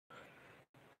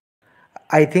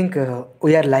I think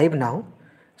we are live now.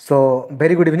 So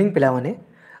very good evening पिलामाने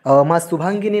माँ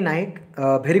शुभांगिनी नायक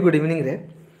very good evening रे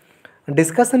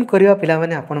discussion करिया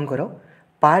पिलामाने आपणकर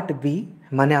part B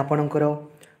माने आपणकर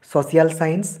सोशल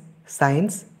साइंस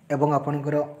साइंस एवं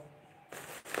आपणकर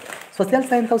सोशल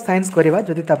साइंस और साइंस करवा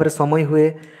जदि तापर समय हुए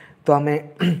तो आम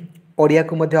ओडिया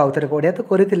को मध्य आउथरे ओडिया तो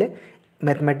करथिले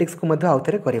मैथमेटिक्स को मध्य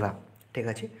आउथरे करवा ठीक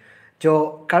अच्छे जो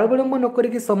काल विलंब न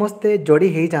करिक समस्ते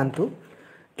जोड़ी हो जातु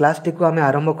क्लास टी को आम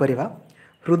आरंभ करवा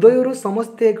हृदय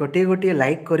समस्ते गोटे गोटे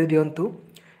लाइक कर दिंतु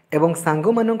एवं सांग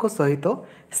मानक सहित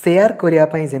शेयर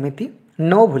करने जमी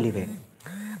न भूलिए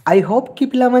आई होप कि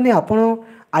पिला माने आपण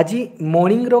आज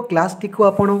मॉर्निंग रो क्लास टी को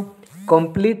आपण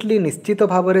कंप्लीटली निश्चित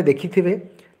भाव में देखिथिबे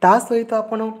ता सहित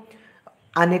आपण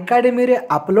अन एकाडेमी रे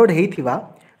अपलोड होइथिबा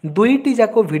दुईटी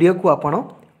जाक वीडियो को आपण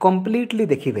कंप्लीटली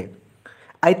देखिबे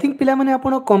आई थिंक पिला माने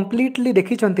आपण कंप्लीटली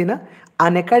देखिचंती ना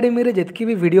अन एकाडेमी रे जेतकी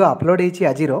भी वीडियो अपलोड होइछि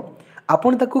आजिरो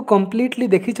आपण ताकू कंप्लीटली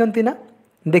देखिचंती ना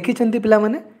देखिचंती पिला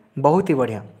माने बहुत ही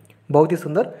बढ़िया बहुत ही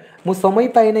सुंदर मु समय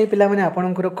पाई नै पिला माने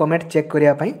आपणकर कमेंट चेक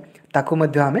करिया पई ताकू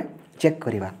मध्य आमे चेक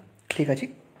करिवा ठीक अछि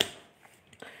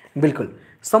बिल्कुल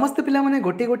समस्त पिला माने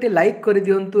गोटे गोटे लाइक कर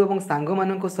दियंतु एवं सांग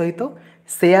मानक सहित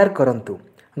शेयर करंतु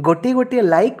गोटे गोटे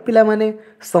लाइक पिला माने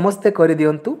समस्ते कर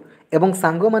दियंतु एवं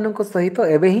सांग मानक सहित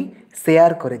एबे ही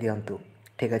शेयर कर दियंतु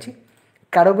ठीक अछि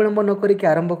कारो विलंब न करिक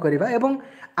आरंभ करिवा एवं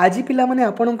आज पिला माने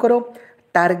आपणकर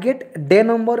टार्गेट डे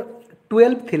नंबर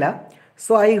 12 थिला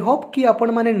सो आई होप कि आपण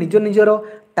माने निज निजर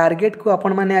टार्गेट को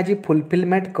आपण माने आज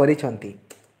फुलफिलमेंट करिसंती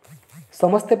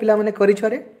समस्त पिला माने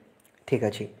करिछरे ठीक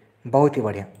अछि बहुत ही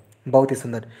बढ़िया बहुत ही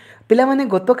सुंदर पिला माने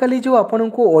गतकाली जो आपण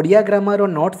को ओडिया ग्रामर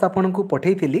नोट्स आपण को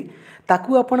पठेइथिली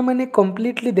ताकू आपण माने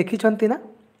कंप्लीटली देखिसंती ना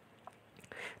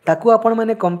ताकू आपण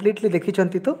माने कंप्लीटली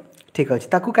देखिसंती तो ठीक अछि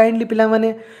ताकू काइंडली पिला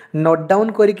माने नोट डाउन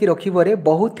करिकि रखिबरे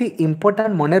बहुत ही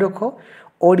इंपोर्टेंट मने रखो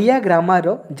ओडिया ग्रामर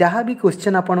जहाँ भी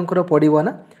क्वेश्चन आपणकर पड़ो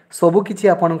ना सबू किछि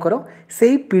आपणकर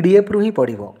सेही पीडीएफ रु ही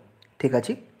पड़ो ठीक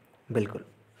अछि बिल्कुल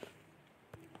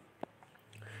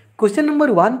क्वेश्चन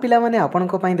नंबर 1 पिला माने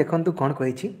आपणको पई देखंतु कोन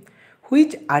कहिछि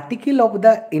which article of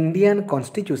the Indian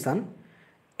constitution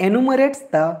एनुमरेट्स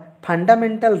the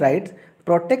fundamental rights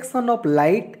protection of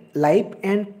life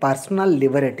and personal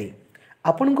liberty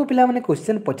आपणको पिला माने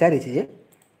क्वेश्चन पचारि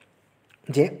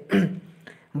जे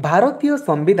भारतीय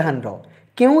संविधान रो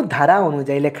केउ धारा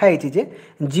अनुଯାयी लिखाई जे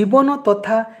जीवन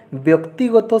तथा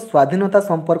व्यक्तिगत स्वाधीनता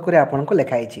संपर्क रे आपनको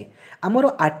लिखाई आमर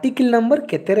आर्टिकल नंबर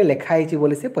केते रे लिखाई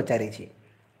बोली से पचारि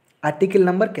आर्टिकल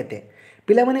नंबर केते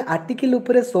पिला माने आर्टिकल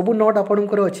उपरे सबु नोट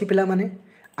आपणकर अछि पिला माने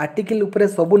आर्टिकल उपरे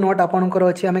सबु नोट आपणकर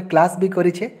अछि आमे क्लास भी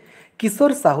करिछे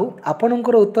किशोर साहू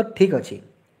आपणकर उत्तर ठीक अछि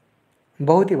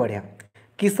बहुत ही बढ़िया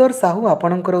किशोर साहू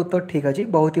आपणकर उत्तर ठीक अछि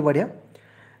बहुत ही बढ़िया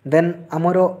देन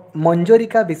आमर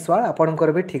मंजरिका विश्वाल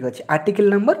आपणकर भी ठीक अछि आर्टिकल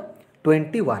नंबर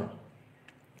 21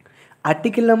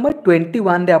 आर्टिकल नंबर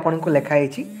 21 रे आपनको लिखाई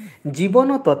अछि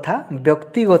जीवन तथा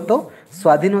व्यक्तिगत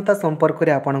स्वाधीनता संपर्क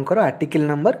रे आपणकर आर्टिकल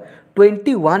नंबर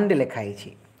 21 रे लिखाई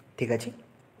अछि ठीक अछि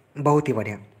बहुत ही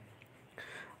बढ़िया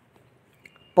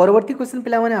परवर्ती क्वेश्चन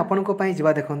पिला माने आपनको पई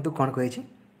जिबा देखंतु कोन कहै छी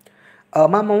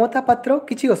मां ममता पात्र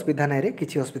किछि असुविधा नै रे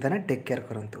किछि असुविधा नै टेक केयर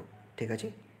करंतु ठीक अछि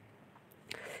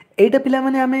एटा पिला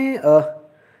माने आमे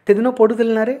ते दिन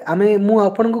पढुतले ना रे आमे मु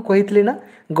आपनको कहितले ना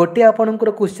गोटे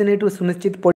आपनकर क्वेश्चन एटु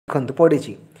सुनिश्चित पढखंतु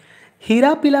पढिछि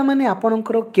हीरा पिला माने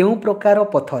आपनकर केउ प्रकार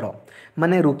पत्थर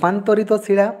माने रूपांतरित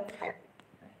शिला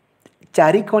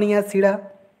चारि कणिया शिला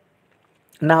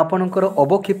ना आपनकर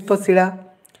अवक्षिप्त शिला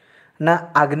ना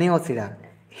आग्नेय शिला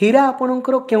हीरा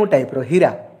आपनकर केउ टाइप रो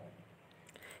हीरा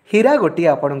हीरा गोटी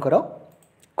आपनकर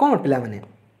कोन पिला माने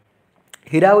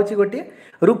हीरा होची गोटे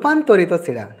रूपांतरित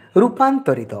शिला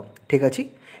रूपांतरित ठीक अछि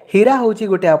हीरा होची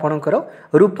गोटे आपनकर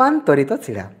रूपांतरित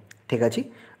शिला ठीक अछि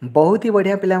बहुत ही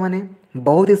बढ़िया पिला माने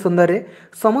बहुत ही सुंदर रे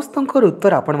समस्तंकर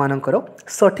उत्तर आपण मानकर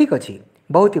सठिक अछि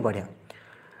बहुत ही बढ़िया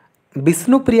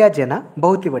विष्णुप्रिया जेना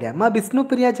बहुत ही बढ़िया माँ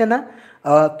विष्णुप्रिया जेना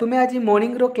तुम्हें आज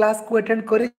मॉर्निंग रो क्लास को अटेंड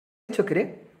करिछो कि रे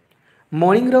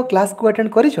मॉर्निंग रो क्लास को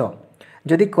अटेंड करिछो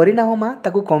जदि करिना हो माँ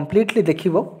ताकू कंप्लीटली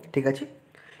देखिबो ठीक अछि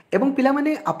एवं पिला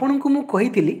माने आपनकु मु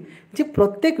कहितिली जे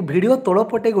प्रत्येक वीडियो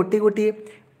तळपटे गोटे गोटे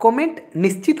कमेंट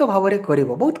निश्चित भाव में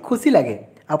करिवो बहुत खुशी लगे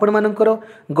आपण मानकर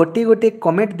गोटे गोटे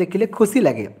कमेंट देखिले खुशी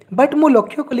लगे बट मु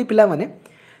लक्ष्य कली पिला माने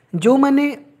जो माने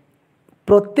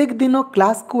प्रत्येक दिन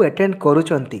क्लास को अटेंड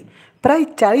करूचंती प्राय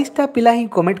 40टा पिला ही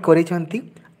कमेंट करिसंती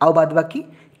आ बाद बाकी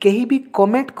केही भी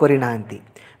कमेंट करि नांती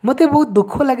मते बहुत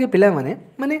दुख लगे पिला माने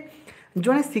माने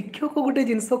जड़े शिक्षक गोटे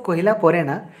जिनस कहला परे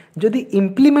ना जदि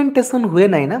इम्प्लीमेंटेशन हुए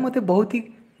ना ना मते बहुत ही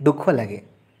दुख लगे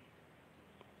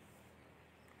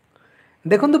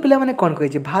देखो पिला माने कौन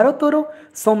कही भारतर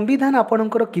संविधान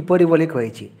आपणकर किपरि बोली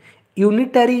कही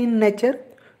unitary in nature,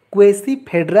 quasi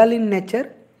federal in nature,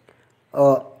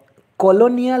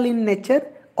 colonial in nature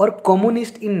और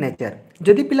कम्युनिस्ट इन नेचर।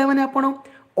 जदि पिला माने आपण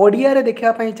ओडिया रे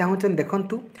देखा चाहूँ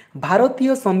देखंतु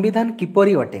भारतीय संविधान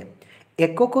किपरि अटे।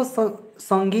 एकक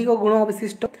संघीय गुण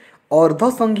विशिष्ट, अर्ध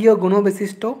संघीय गुण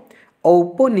विशिष्ट,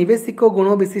 औपनिवेशिक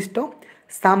गुण विशिष्ट,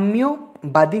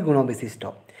 साम्यवादी गुण विशिष्ट।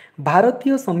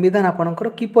 भारतीय संविधान आपणकर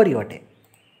किपरि अटे,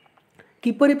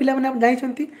 किपरि पिला माने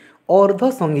जानिछंती अर्ध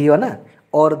संघीय ना,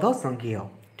 अर्ध संघीय।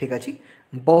 ठीक अछि,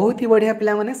 बहुत ही बढ़िया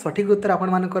पिला माने सठिक उत्तर आपण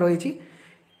मानकर रहिछि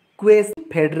क्वेसी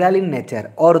फेडरल इन नेचर,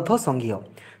 अर्ध संघीय।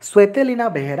 श्वेतलीना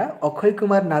बेहेरा, अक्षय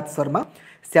कुमार नाथ शर्मा,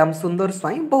 श्याम सुंदर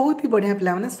स्वाई, बहुत ही बढ़िया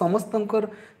पिला माने समस्तंकर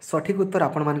सठिक उत्तर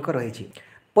आपण मानकर रहिछि।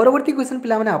 परवर्ती क्वेश्चन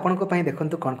पिला माने आपनको पई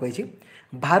देखंतु कोन कहिछि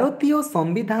भारतीय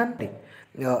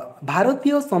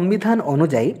संविधान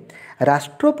अनुजाई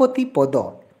राष्ट्रपति पद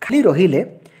खाली रहिले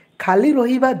खाली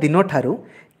रहिबा दिन ठारू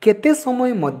केते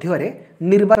समय मध्यरे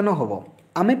निर्वाचन होबो।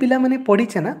 आमे पिला माने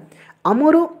पढ़िछे ना,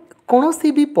 आमर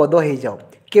कोनोसी भी पद हे जाओ,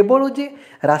 केवल जे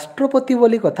राष्ट्रपति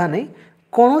बोली कथा नहीं,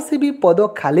 कोनोसी भी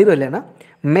पद खाली रहले ना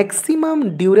मैक्सिमम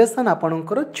ड्यूरेशन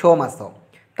आपणकर 6 मास,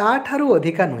 ता ठारू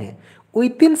अधिका नुहे।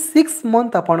 विथिन 6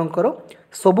 मंथ आपणकर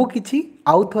सबु किछि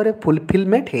आउ थरे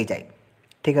फुलफिलमेंट हो जाए।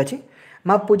 ठीक अच्छे,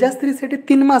 माँ पूजाश्री से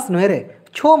 3 मास नुहे रे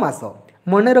 6 मास।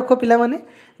 मन रख पिला माने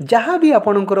जहाँ भी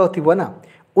आपणकर थिबो ना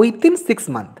विथिन 6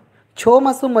 मंथ 6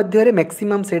 मास मध्य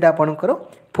मैक्सिमम से आपणकर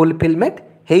फुलफिलमेंट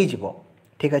हो जिवो।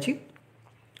 ठीक अच्छे,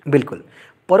 बिल्कुल।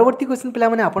 परवर्ती क्वेश्चन पिला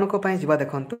माने आपनको पई जिबा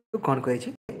देखंतु कोन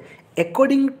कहिछि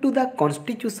according to the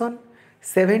constitution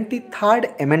 73rd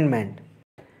amendment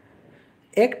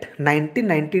act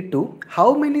 1992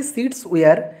 how many seats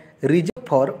way reserve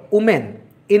for women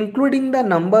including the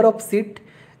number of seat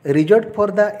reserve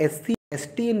for the SC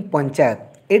ST इन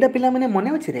पंचायत। एटा पिला माने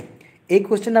मने अछि रे, ए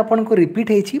क्वेश्चन आपन को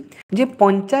रिपीट हेछि जे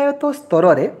पंचायत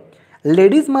स्तर रे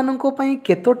लेडीज मानको पई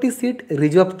केतोटी सीट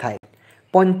रिजर्व थाए।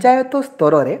 पंचायत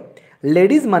स्तर रे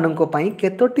लेडीज मानको पई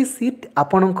केतोटी सीट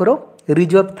आपणकर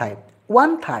रिजर्व थाए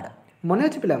 1/3। मने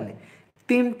अछि पिला माने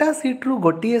 3टा सीट रु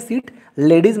गोटिए सीट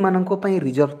लेडीज मानको पई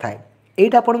रिजर्व थाए।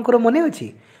 एटा आपणकर मने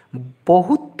अछि,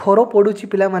 बहुत थोरो पडुछि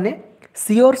पिला माने,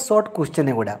 सियोर शॉर्ट क्वेश्चन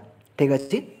एगुडा। ठीक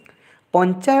अछि,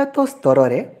 पंचायत स्तर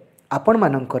रे आपण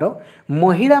मानकर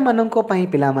महिला माननको पई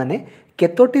पिला माने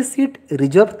केतोटी सीट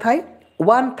रिजर्व थाए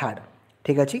 1/3।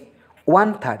 ठीक अछि,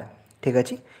 1/3। ठीक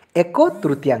अछि,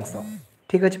 1/3।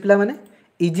 ठीक अछि पिला माने,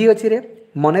 इजी अछि रे,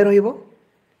 मने रहिबो,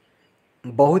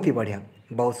 बहुत ही बढ़िया,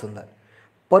 बहुत सुंदर।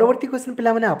 परवर्ती क्वेश्चन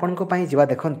पिला माने आपनको पई जिबा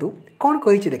देखंतु कोन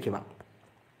कहिछि देखिबा।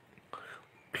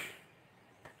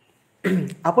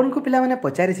 आपनको पिला माने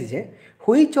पचारिछि जे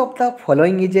which of the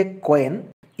following is a coin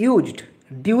used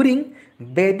during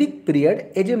वैदिक period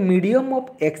as a medium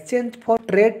of exchange for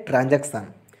trade transaction.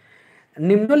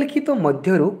 निम्नलिखित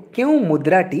मध्यरु केउ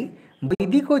मुद्राटी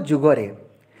वैदिक जुगरे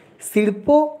शिल्प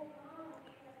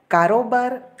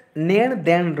कारोबार नेण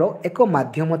देण रो एक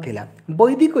माध्यम थिला।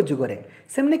 वैदिक जुगरे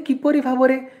सेमने किपरि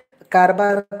भाबरे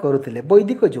कारबार करुथिले,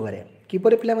 वैदिक जुगरे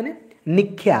किपरि पिला माने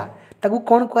निख्या, ताकू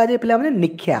कोन कहा जाय पिला माने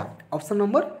निख्या। ऑप्शन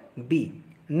नंबर बी,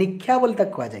 निख्या बोल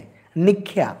तक कहा जाए,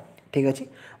 निख्या। ठीक अछि,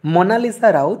 मोनालिसा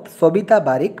राउत, सबिता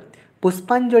बारिक,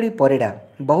 पुष्पांजलि परिडा,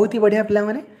 बहुत ही बढ़िया पिला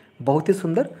माने, बहुत ही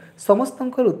सुंदर।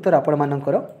 समस्तंकर उत्तर आपण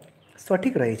मानकर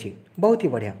सठिक रही, बहुत ही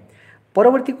बढ़िया।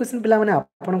 परवर्ती क्वेश्चन पिला माने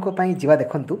आपनको पई जिवा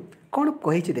देखंतु कोन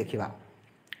कहिछि देखिबा।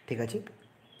 ठीक अछि,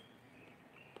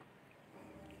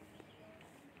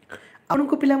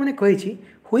 आपनको पिला माने कहिछि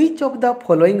which of the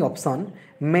following option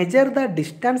measure the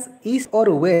distance east और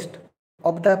waste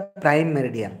of the prime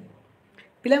meridian.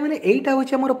 पिला माने एइटा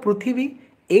होछि हमर पृथ्वी,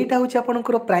 एइटा होछि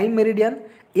आपनकर प्राइम मेरिडियन,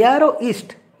 यारो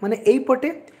ईस्ट माने एई पटे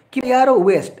कि यारो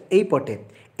वेस्ट एई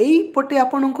पटे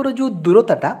आपनकर जो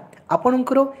दूरताटा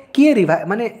आपनकर किए रिवा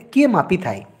माने किए मापी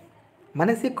थाए,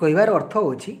 माने से कहबार अर्थ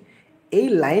होछि एई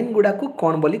लाइन गुडा को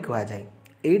कोन बोली कहा जाय,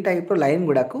 एई टाइप रो लाइन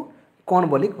गुडा को कोन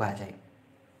बोली कहा जाय,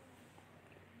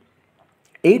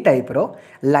 एई टाइप रो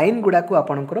लाइन गुडा को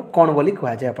आपनकर कोन बोली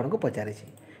कहा जाय। आपनको पचारे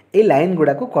छी एई लाइन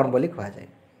गुडा को कोन बोली कहा जाय।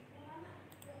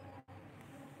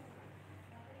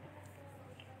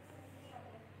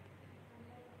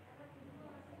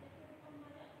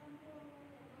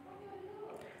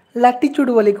 लाटिट्यूड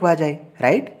बोली कहा जाए,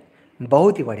 राइट,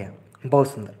 बहुत ही बढ़िया, बहुत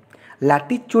सुंदर,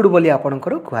 लाटिट्यूड बोली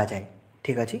आपणकर कहा जाए।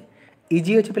 ठीक अच्छे,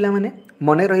 इजी अच्छे पिला माने,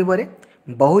 मने रहिबो रे,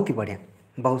 बहुत ही बढ़िया,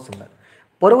 बहुत सुंदर।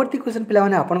 परवर्ती क्वेश्चन पिला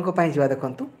माने आपणको पई जिवा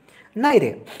देखंतु नाइ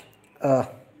रे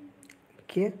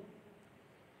किए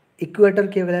इक्वेटर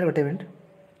किए गला गोटे मिनट,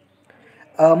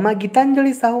 माँ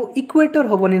गीतांजलि साहू इक्वेटर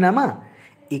होबनी ना माँ,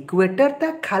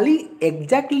 इक्वेटरटा खाली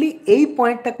एक्जाक्टली एई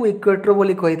पॉइंटटा को इक्वेटर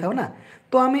बोली कहि थाउ ना,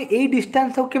 तो आमे एई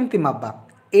डिस्टेंस केमती मापबा,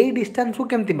 ए डिस्टेंस को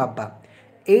केमती मापबा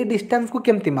ए डिस्टेंस को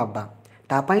केमती मापबा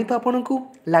तापाई तो आपन को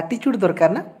लाटिट्यूड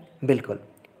दरकार ना बिल्कुल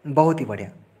बहुत ही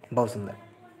बढ़िया बहुत सुंदर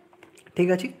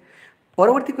ठीक अच्छे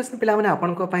परवर्ती क्वेश्चन पिला माने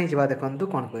आपन को पई जवा देखंतु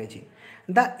कोन कहै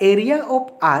the area of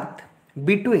earth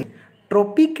between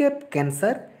tropic of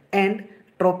cancer and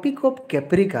tropic of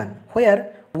Capricorn where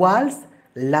world's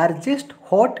largest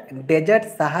hot desert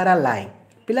Sahara लाई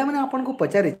पिला माने आपन को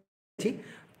पचारे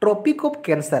ट्रॉपिक ऑफ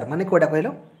कैंसर माने कोडा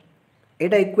कहलो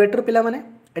एटा इक्वेटर पिला माने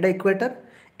एटा equator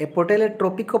एपोटेले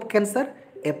tropic of cancer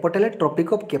एपोटेले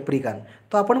tropic of Capricorn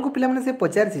तो आपन को पिला माने से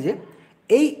पचारछि जे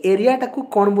এই এরিয়াটাକୁ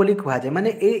କ'ଣ ବୋଲି କୁହାଯାଏ ମାନେ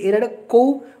এই ଏରିଆଟା କେଉଁ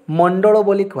ମଣ୍ଡଳ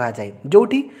ବୋଲି କୁହାଯାଏ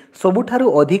ଯେଉଁଠି ସବୁଠାରୁ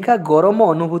ଅଧିକା ଗରମ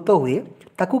ଅନୁଭୂତ ହୁଏ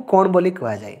ତାକୁ କ'ଣ ବୋଲି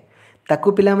କୁହାଯାଏ ତାକୁ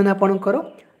ପିଲାମାନେ ଆପଣଙ୍କର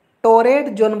ଟରେଡ୍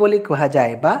ଜୋନ୍ ବୋଲି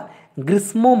କୁହାଯାଏ ବା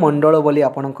ଗ୍ରୀଷ୍ମ ମଣ୍ଡଳ ବୋଲି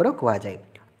ଆପଣଙ୍କର କୁହାଯାଏ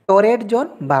ଟରେଡ୍ ଜୋନ୍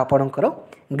ବା ଆପଣଙ୍କର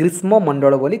ଗ୍ରୀଷ୍ମ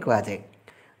ମଣ୍ଡଳ ବୋଲି କୁହାଯାଏ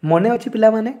ମନେ ଅଛି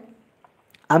ପିଲାମାନେ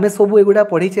ଆମେ ସବୁ ଏଗୁଡ଼ା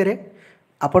ପଢ଼ିଛେ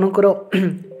ଆପଣଙ୍କର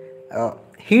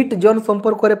ହିଟ୍ ଜୋନ୍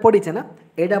ସମ୍ପର୍କରେ ପଢ଼ିଛେ ନା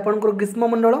ଏଇଟା ଆପଣଙ୍କର ଗ୍ରୀଷ୍ମ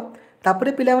ମଣ୍ଡଳ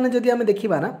तापरे पिला माने जदि आमे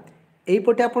देखिबा ना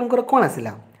एइपटे आपनकर कोन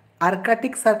आसिला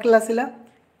आर्कटिक सर्कल आसिला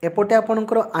एपटे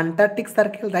आपनकर अंटार्कटिक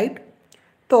सर्कल राइट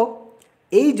तो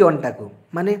एई जोनटा को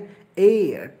माने एई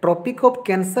tropic of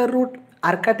cancer root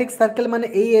Arctic circle माने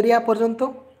एई एरिया पर्यंत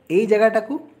एई जगहटा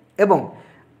को एवं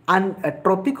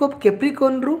ट्रॉपिक ऑफ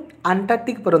कैप्रिकॉन रु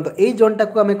अंटार्कटिक पर्यंत एई जोनटा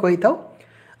को आमे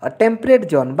कहिताउ टेम्परेट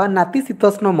जोन बा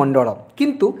नातिशीतोष्ण मंडल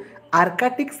किंतु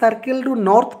आर्कटिक सर्कल रु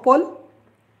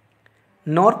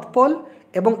नॉर्थ पोल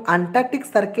एवं अंटार्कटिक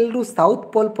सर्कल रु साउथ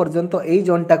पोल पर्यंत एई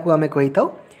जोनटा को आमे कहिताउ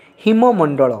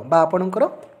हिममंडल बा आपनकर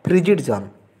फ्रिजिड जोन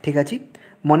ठीक अछि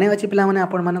मने अछि पिला माने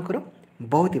आपन मानकर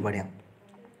बहुत ही बढ़िया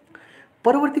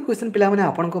परवर्ती क्वेश्चन पिला माने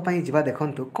आपन को पई जिबा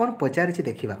देखंतु कोन पचारि छि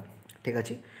देखिबा ठीक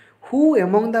अछि who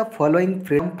among the following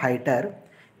freedom fighter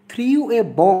through a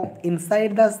bomb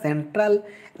inside the central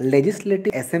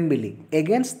legislative assembly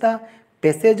against the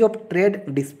passage of trade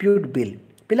dispute bill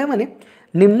पिला माने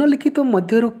निम्नलिखित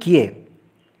मध्यरु किए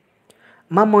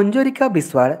माँ मंजरिका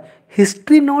विश्वाल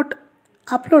हिस्ट्री नोट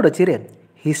अपलोड अच्छी रे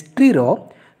हिस्ट्री रो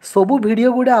सबू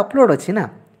वीडियो गुड़ा अपलोड अच्छी ना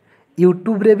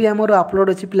यूट्यूब रे भी आमर अपलोड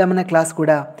अच्छी पिला माने क्लास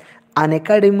गुड़ा अन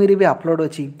एकाडेमी रे भी अपलोड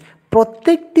अच्छी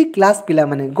प्रत्येक टी क्लास पिला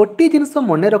माने गोटे जिनस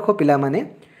मन रख पिला माने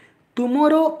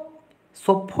तुमरो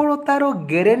सफलतार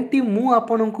ग्यारंटी मु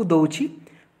आपन को दउछि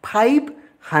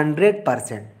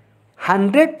 500%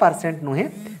 100% नुहे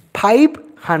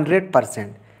 500%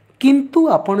 किंतु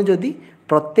आपण जदि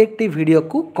प्रत्येक टी वीडियो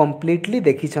को कंप्लीटली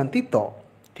देखिछंती तो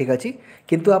ठीक अछि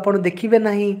किंतु आपण देखिबे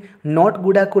नाही नोट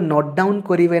गुडा को नोट डाउन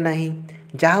करिवे नाही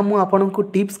जहाँ मु आपण को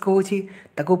टिप्स कहूछि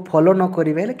ताको फॉलो न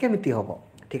करिवे ले केमिति होबो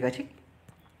ठीक अछि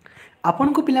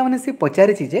आपण को पिला माने से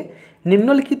पचारि छि जे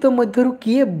निम्नलिखित मध्यरु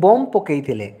किए बम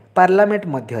पकेइथिले पार्लियामेंट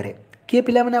मध्य रे किए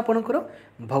पिला माने आपण को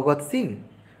भगत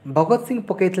सिंह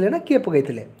पकेइथिले ना किए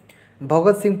पकेइथिले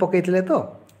भगत सिंह पकेइथिले तो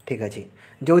ठीक अच्छे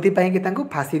जो कि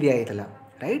फांसी दिया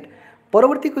राइट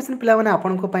परवर्ती क्वेश्चन पिला माने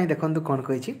आपन को पई देखंतु कोन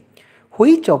कहिछि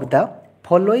which of the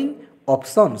following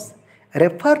options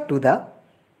refer to the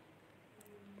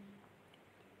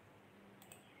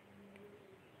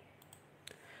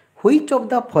which of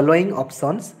the following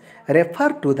options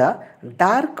refer to the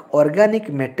dark organic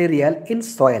material in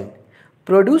soil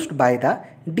produced by the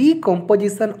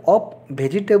decomposition of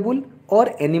vegetable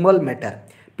और एनिमल मैटर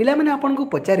पिला माने आपन को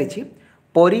पचारि छि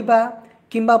परिबा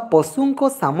किंबा पशुंको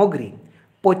सामग्री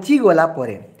पचिगला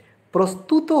परे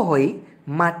प्रस्तुत होई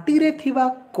माटी रे थिबा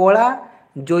कला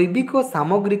जैविक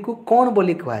सामग्री को कौन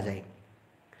बोली कहा जाए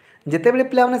जेते बेले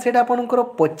पिला माने सेटा आपनकर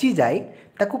पची जाए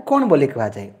ताकू कौन बोली कहा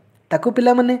जाए ताकू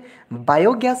पिला माने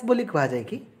बायोगैस बोली कहा जाए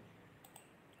कि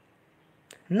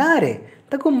ना रे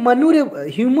ताकू मनु रे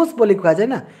ह्यूमस बोली कहा जाए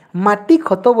ना माटी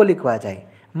खत बोली कहा जाए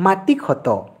माटी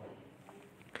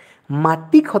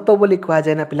खत बोली कहा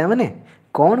जाए ना पिला माने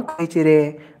कौन कही रे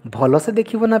भल से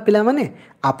देखिबो ना पिला माने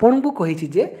आपन को कही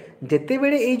जे जेते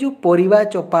बेले ए जो परिवा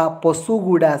चोपा पशु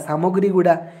गुडा सामग्री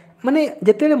गुडा माने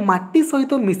जेते बेले माटी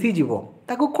सहित मिसी जीवो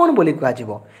ताको कौन बोली कहा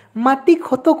जीवो माटी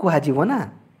खत कहा जीवो ना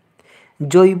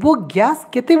जैव गैस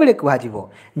केते बेले कहा जीवो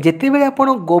जेते बेले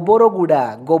आपन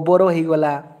गोबर ही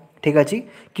गला ठीक अच्छे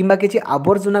किंबा किसी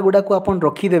आवर्जना गुड़ा को आपन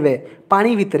रखीदेवे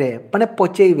पानी भितर माने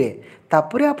पचेबे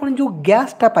तापरे आपन जो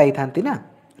गैसटा पाई थांती ना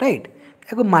राइट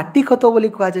याको माटी खत बोली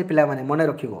कहा जाए पिला माने मने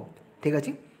रखिबो ठीक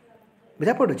अच्छे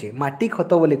बुझा पड़ुछि माटी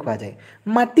खत बोली कहा जाए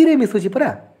माटी रे मिसुछि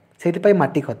परा सेति पई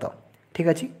माटी खत ठीक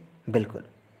अच्छे बिल्कुल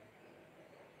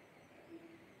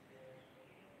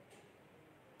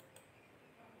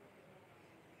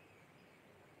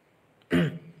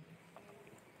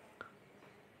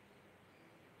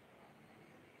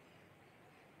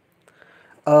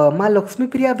माँ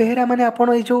लक्ष्मीप्रिया बेहेरा माने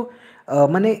आपण ये जो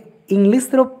माने इंग्लिश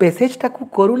रो पैसेज टाकू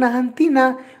करू नाहंती ना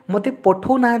मते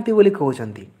पठौ नाहंती बोली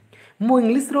कहउछंती। मु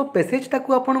इंग्लिश रो पैसेज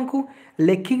टाकू आपन को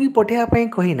लेखिकी पठेया पई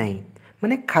कहि नाही।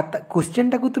 माने खाता क्वेश्चन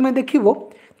टाकू तुमे देखिबो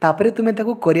तापरे तुमे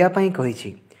ताकू करिया पई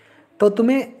कहिछि। तो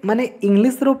तुमे माने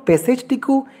इंग्लिश रो पैसेज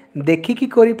टिकू देखिकी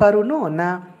करि पारुनो ना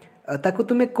ताकू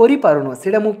तुमे करि पारुनो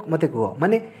सेडा मु मते कहो।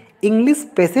 माने इंग्लिश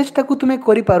पैसेज टाकू तुमे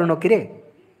करि पारुनो किरे?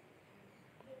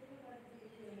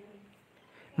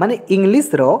 माने इंग्लिश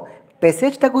रो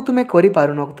पैसेज टाकू तुमे करि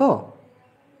पारुनो तो?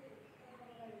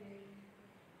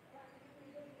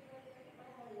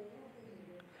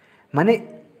 माने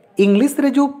इंग्लिश रे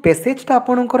जो पैसेज टा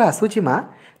आपणकर आसुची मा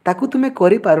ताकू तुमे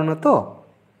करि पारुनो तो?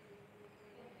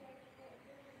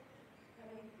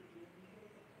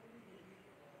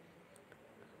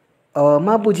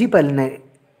 माँ बुझी पाली ना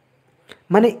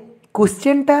माने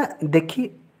क्वेश्चन टा देखी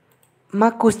माँ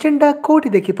क्वेश्चन टा कोठी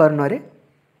देखि पारुनो रे?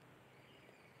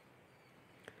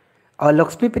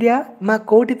 लक्ष्मी प्रिया माँ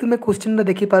कोठी तुमे क्वेश्चन टा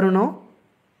देखि पारुनो?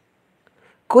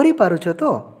 करि पारुछ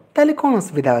तो? ताले कौन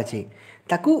असुविधा अछि?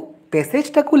 ताकू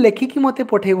पैसेज टाकू लेखिकी मते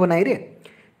पठेइबो नाइ रे।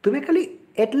 तुमे खाली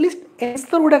एटलिस्ट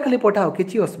आंसर गुडा खाली पठाओ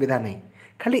किछि असुविधा नाही।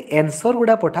 खाली आंसर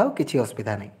गुडा पठाओ किछि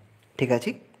असुविधा नाही। ठीक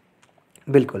अछि?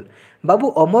 बिल्कुल बाबू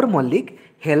अमर मल्लिक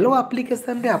हेलो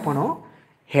एप्लिकेशन रे आपण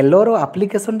हेलो रो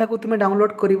एप्लिकेशन टाकू तुमे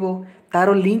डाउनलोड करिवो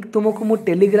तारो लिंक तुमको मु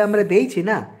टेलीग्राम रे देइछि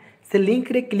ना से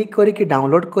लिंक रे क्लिक करिके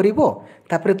डाउनलोड करिवो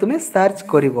तापरे तुमे सर्च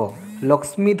करिवो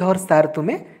लक्ष्मीधर सार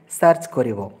तुमे सर्च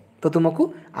करिवो तो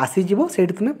तुमको आसी जीवो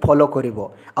सेठी तुमे फॉलो करिवो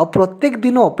आ प्रत्येक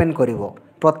दिन ओपन करिवो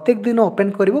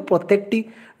प्रत्येक टी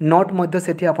नोट मध्य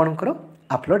सेठी आपनकर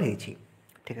अपलोड हेछि।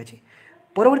 ठीक अछि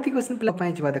परवर्ती क्वेश्चन पिला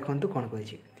पई जिबा देखंतु कोन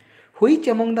कहछि which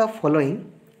among the following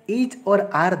is और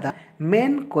are the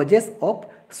main causes of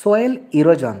soil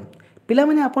erosion. पिला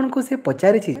माने आपन को से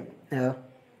पचारि छी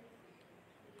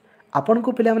आपन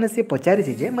को पिला माने से पचारि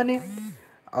छी जे माने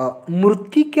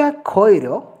मृत्तिका क्षयर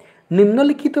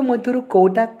निम्नलिखित मध्यरु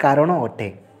कोटा कारण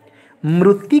अटे।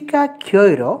 मृत्तिका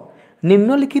क्षयर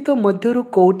निम्नलिखित मध्यरु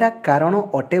कोटा कारण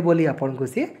अटे बोली आपन को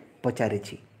से पचारि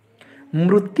छी।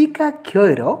 मृत्तिका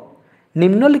क्षयर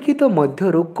निम्नलिखित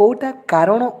मध्यरु कोटा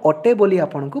कारण अटे बोली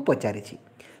आपन को पचारि छी।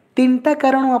 तीनटा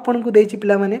कारण आपन को देछि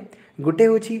पिला माने गुटे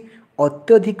होछि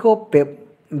अत्यधिक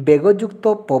बेगयुक्त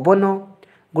पवन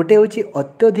गोटे होछि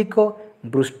अत्यधिक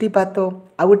वृष्टिपात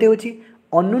आ गोटे होछि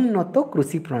अनुन्नत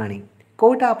कृषि प्रणाली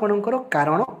कोटा आपणकर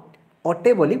कारण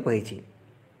अटे बोली कहिछि।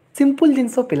 सिंपल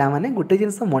जिनस पिला माने गोटे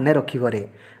जिनस मने रखिबरे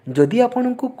जदि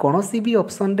आपन को कोनोसी भी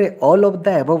ऑप्शन रे ऑल ऑफ द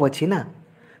एबव अछि ना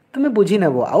तुमे बुझी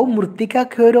नेबो आउ मृत्तिका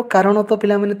क्षयर कारण तो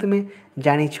पिला माने तुमे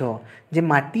जानिछो जे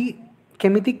माटी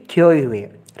केमिति क्षय हुए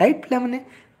राइट पिला माने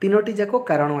तीनोटी जाको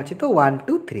कारण अछि तो 1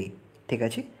 2 3 ठीक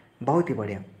अछि बहुत ही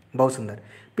बढ़िया बहुत सुंदर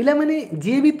पिला माने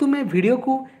जे भी तुमे वीडियो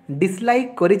को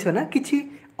डिसलाइक करिछो ना किछि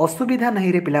असुविधा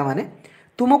नहीं रे पिला माने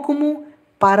तुमको मु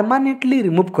परमानेंटली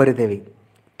रिमूव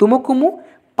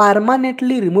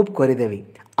कर देबी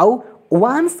आउ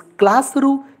वंस क्लास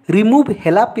रु रिमूव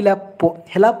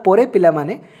हेला परे पिला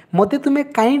माने मते तुमे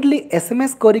काइंडली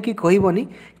एसएमएस करिकी कहिबोनी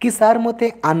कि सर मते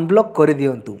अनब्लॉक कर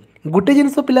दियंतु। गुटे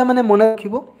जिनस पिला माने मन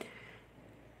रखिबो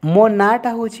मो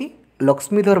नाटा होछि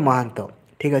लक्ष्मीधर महांत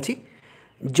ठीक अछि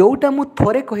जोटा मु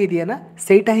थोरे कहि दिए ना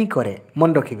सेटा ही करे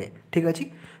मन रखिबे ठीक अछि।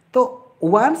 तो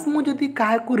वंस मु जदि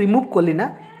काहा को रिमूव कली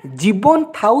ना जीवन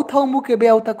थाउ थाउ मु केबे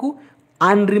आउ ताकू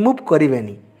अनरिमूव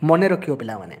करिवेनी मने रखियो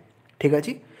पिला माने ठीक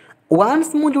अछि।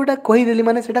 वंस मु जोटा कहि देली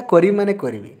माने सेटा करी माने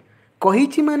करिवि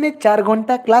कहिछि माने 4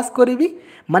 घंटा क्लास करिवि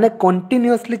माने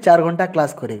कंटिन्यूअसली 4 घंटा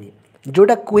क्लास करिवि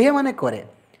जोटा कुहे माने करे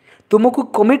तुमको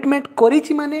कमिटमेंट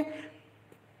करिछि माने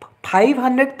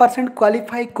 500%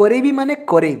 क्वालिफाई करेबी माने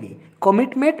करेबी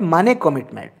कमिटमेंट माने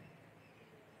कमिटमेंट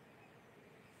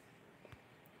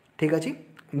ठीक अछि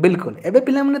बिल्कुल। एबे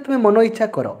पिला माने तुमे मन इच्छा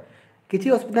करो किछि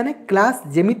असुविधा नै क्लास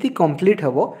जेमिति कंप्लीट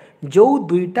हबो जो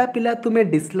दुईटा पिला तुमे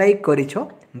डिसलाइक करिछो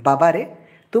बाबा रे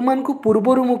तुमन को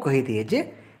पूर्वरु मु कहि दिए जे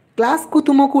क्लास को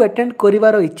तुमको अटेंड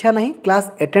करिवार इच्छा नहीं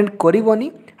क्लास अटेंड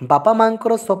करिवोनी बापा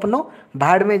मांकर स्वप्न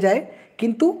भाड़ में जाए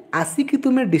किंतु आसिकी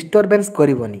तुमे डिस्टर्बेंस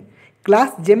करिवोनी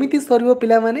क्लास जेमिति सरबो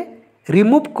पिला माने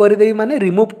रिमूव कर देबी माने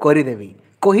रिमूव कर देबी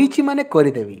कहिछि माने कर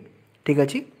देबी ठीक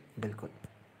अछि बिल्कुल।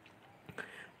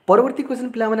 परवर्ती क्वेश्चन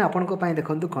पिला माने आपन को पाई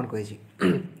देखंतु कोन कहिछि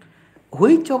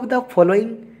which of the following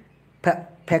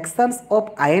factions of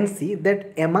INC that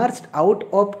emerged out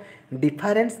of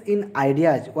difference in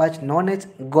ideas was known as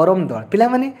गरम दल। पिला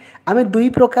माने आमे दुई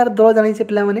प्रकार दल जानि छे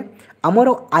पिला माने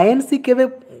हमरो INC केबे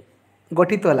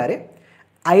गठित होला रे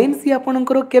INC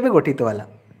आपनकर केबे गठित होला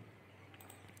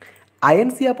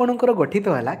INC आपनकर गठित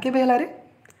होला केबे होला रे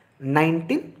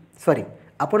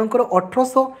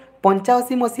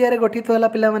 1885 मसिया रे गठित होला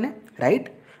पिला माने राइट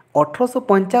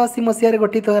 1885 मसीह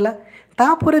गठित है।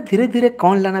 तापर धीरे धीरे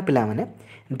कौन है ना पिलामाने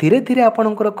धीरे धीरे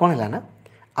आपणकर कौन है ना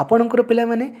आपणकर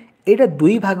पिलामाने एटा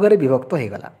दुई भाग में विभक्त हो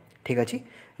गला। ठीक अच्छे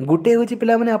गोटे हूँ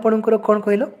पिलामाने आपणकर कौन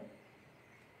कहल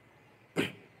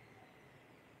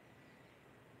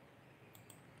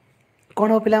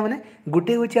कौन हो पिलामाने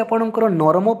गोटे हूँ आपणकर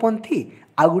नरमपंथी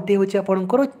आ गोटे हूँ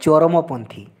आपणकर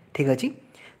चरमपंथी। ठीक अच्छे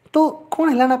तो कौन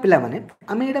है ना पिलामाने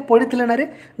आम ये पढ़ी ना रे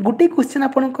गोटे क्वेश्चन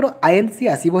आपणकर आईएनसी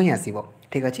आसब ही आसब।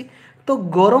 ठीक अच्छे तो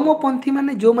गरमपंथी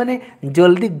माने जो माने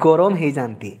जल्दी गरम हो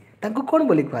जाती ताको कौन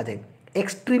बोली कह जाए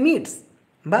एक्सट्रीमिट्स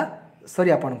बा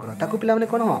सॉरी आपणकर ताको पिलामाने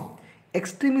कौन हाँ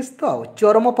एक्सट्रीमिस्ट तो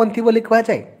चरमपंथी बोली कह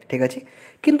जाए। ठीक अच्छे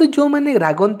किंतु जो माने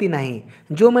रागंती नहीं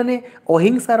जो माने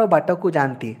अहिंसार बाट को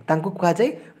जानती तांको कह जाए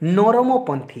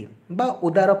नरमपंथी बा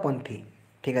उदारपंथी।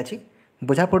 ठीक अच्छे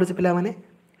बुझा पड़ुଛି पिलामाने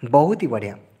बहुत ही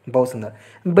बढ़िया बहुत सुंदर।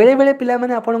 बेले बेले पिला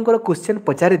माने आपणकर क्वेश्चन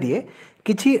पचारि दिए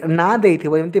किछि ना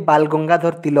देइथिबो एमती बाल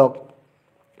गंगाधर तिलक।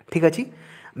 ठीक अच्छे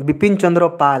विपिन चंद्र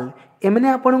पाल एमने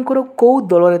आपणकर कौ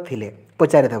दल रे थिले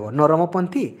पचारिदेव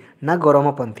नरमपंथी ना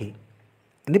गरमपंथी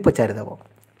एमती पचारिदेव।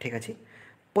 ठीक अच्छे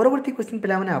परवर्ती क्वेश्चन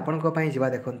पिला माने आपणक पई जिबा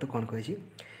देखंतु कोन कहछि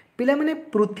पिला माने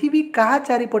पृथ्वी कहा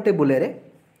चारिपटे बुले रे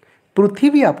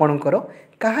पृथ्वी आपणकर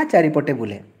कहा चारिपटे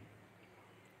बुले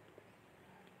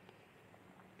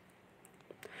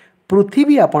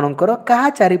पृथ्वी आपणकर कहा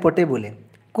चारिपटे बुले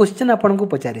क्वेश्चन आपन को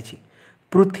पचारि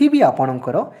पृथ्वी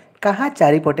आपणकर कहा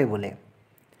चारिपटे बुले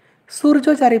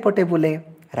सूर्य चारिपटे बुले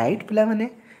राइट पिला माने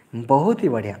बहुत ही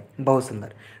बढ़िया बहुत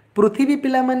सुंदर। पृथ्वी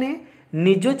पिला माने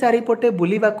निज चारिपटे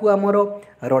बुलिबाकू आमर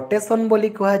रोटेशन बोली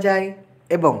कहा जाए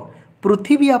एवं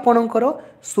पृथ्वी आपणकर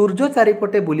सूर्य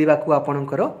चारिपटे बुलिबाकू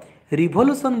आपणकर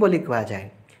रिवोल्यूशन बोली कहा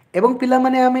जाए। एवं पिला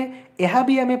माने आमे यह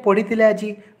भी आमे पढ़ी थिले आज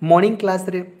मॉर्निंग क्लास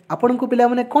रे आपन को पिला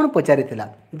माने कोन पचारि थिला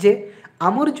जे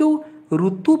आमर जो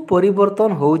ऋतु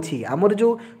परिवर्तन होउछि आमर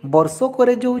जो वर्षक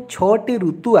रे जो 6टी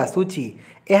ऋतु आसुछि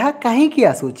यह काहे की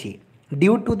आसुछि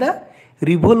due to the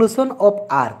revolution of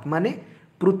earth माने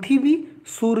पृथ्वी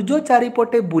सूर्य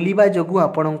चारिपटे बुलिबा जगु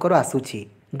आपणकर आसुछि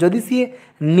जदि सी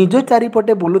निज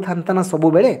चारिपटे बुलु थांता ना सब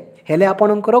बेले हेले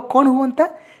आपणकर कोन हुंता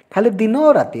खाली दिन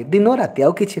राति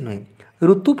आउ किछि नै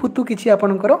ऋतु फुतु किसी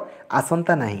आपणकर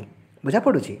आसंता नहीं बुझा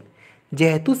पड़ुछि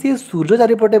जेहेतु सी सूर्य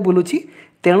चारिपटे बुलुछि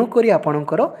तेणुक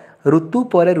आपणकर ऋतु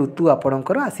पर ऋतु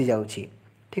आपणकर आसी जाउछि।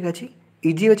 ठीक अच्छे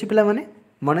इजी अच्छी पिला माने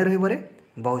मन रही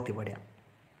बहुत ही बढ़िया।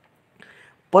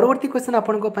 परवर्ती क्वेश्चन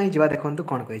आपनको पई जिबा देखंतु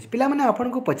कोन कहै पिला माने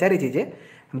आपनको पचारि जे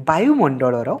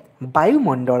वायुमंडलर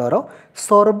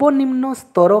सर्वनिम्न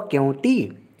स्तर केउटी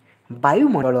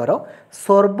वायुमंडलर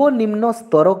सर्वनिम्न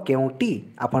स्तर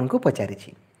केउटी आपनको पचारि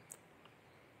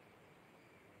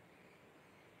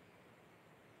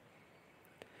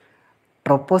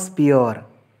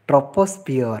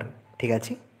ट्रोपोस्फियर। ठीक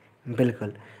अच्छे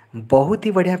बिल्कुल बहुत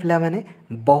ही बढ़िया पिला माने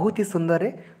बहुत ही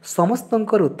सुंदर समस्त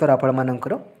उत्तर आपण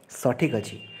मानकर सठिक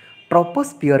अच्छी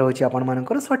ट्रोपोस्फियर होची आपण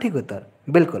मानकर सठिक उत्तर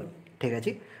बिल्कुल। ठीक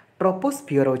अच्छे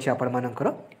ट्रोपोस्फियर होची आपण मानकर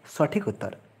सठिक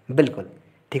उत्तर बिल्कुल।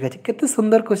 ठीक अच्छे केते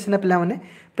सुंदर क्वेश्चन पिला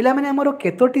माने हमर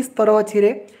केतोटी स्तर अछि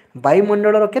रे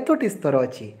वायुमंडलर केतोटी स्तर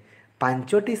अछि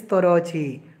 5टी स्तर अछि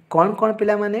कौन कौन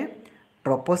पिला माने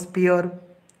ट्रोपोस्फियर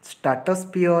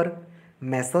स्ट्राटोस्फियर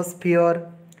मेसोस्फियर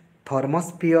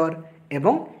थर्मोस्फियर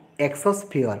एवं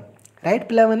एक्सोस्फियर राइट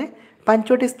पिला माने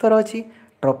 5टी स्तर अछि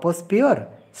ट्रोपोस्फियर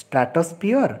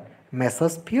स्ट्राटोस्फियर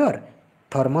मेसोस्फियर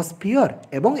थर्मोस्फियर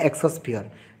एवं एक्सोस्फियर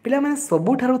पिला माने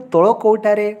सबुठारु तळ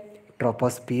कोटारे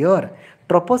ट्रोपोस्फियर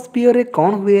रे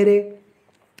कौन हुए रे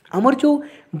आमर जो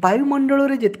वायुमंडल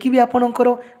रे जेतकी भी आपणकर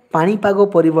पाणीपाग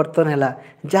परिवर्तन है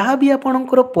जहाँ भी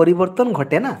आपणकर परिवर्तन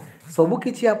घटे ना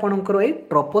सबुकिछि आपणकर ए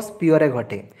ट्रोपोस्फियर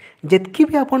घटे जेतकी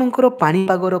भी आपणकर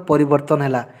पाणीपागर परिवर्तन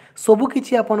है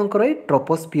सबुकिछि आपणकर ए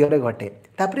ट्रोपोस्फियर घटे।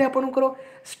 तापरे आपणकर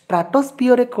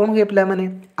स्ट्राटोस्फियर कौन हुए पिला माने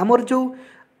आमर जो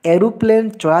एरोप्लेन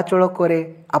चलाचल करे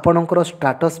आपणकर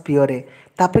स्ट्राटोस्फियर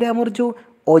तापरे आमर जो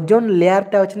ओजोन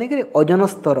लेयरटा अछि नै कि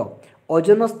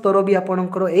ओजोन स्तर भी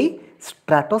आपणकर ए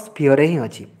स्ट्राटोस्फियर ही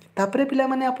अछि। तापरे पिला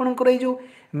माने आपणकर ए जो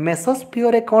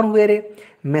मेसोस्फियर कौन हुए रे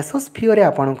मेसोस्फियर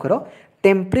आपणकर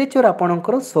टेम्परेचर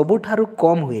आपणकर सबुठारु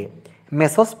कम हुए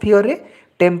मेसोस्फियर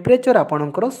टेम्परेचर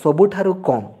आपणकर सबुठारु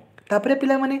कम। तापरे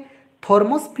पिला माने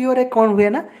थर्मोस्फियर कौन हुए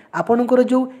ना आपणकर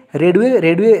जो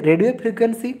रेडियो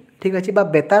फ्रिक्वेंसी ठीक अच्छे बा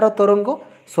बेतार तरंग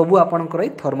सबू आपणकर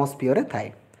थर्मोस्फियर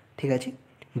थाए। ठीक अच्छे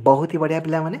बहुत ही बढ़िया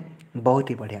पिला माने बहुत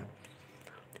ही बढ़िया।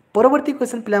 परवर्ती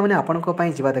क्वेश्चन पिला माने आपणक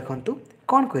पई जिबा देखंतु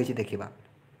कोन कहिछि देखिबा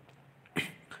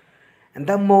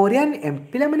द मौर्यन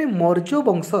पिला माने मौर्य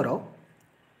वंशर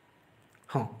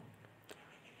हाँ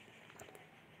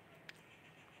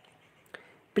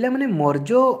पिला माने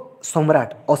मौर्य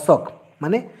सम्राट अशोक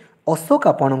माने अशोक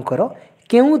आपणकर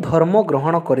केउं धर्म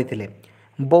ग्रहण करथिले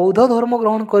बौद्ध धर्म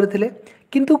ग्रहण करथिले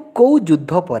किंतु कौ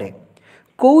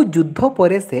युद्ध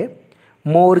परे से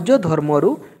मौर्य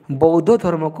धर्मरू बौद्ध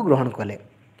धर्म को ग्रहण कले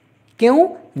केउं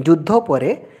युद्ध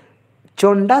परे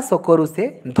चंडाशोकरू से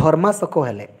धर्माशोक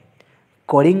हेले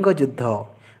कलिंग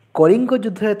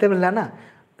युद्ध जेतेबेला ना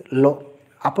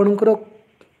आपणकर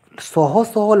शह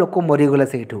शह लोक मरीगले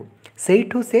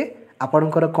सेठू से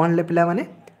आपणकर कौन ले पिला माने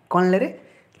कौन ले रे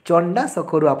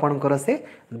चंडाशोकरू आपणकर से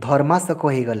धर्माशोक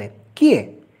हो गले किए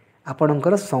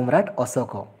आपणकर सम्राट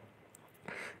अशोक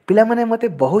पिला माने मते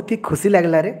बहुत ही खुशी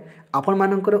लागला रे आपण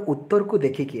मानकर उत्तर को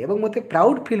देखिकी एवं मते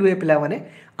प्राउड फील हुए पिला माने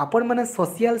आपण माने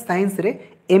सोशल साइंस रे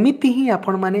एमिति ही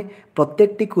आपण माने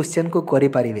प्रत्येकटी क्वेश्चन को करि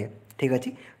परिबे ठीक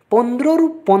अछि 15 रु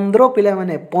 15 पिला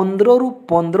माने 15 रु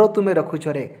 15 तुमे रखुछ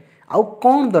रे आउ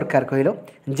कौन दरकार कहलो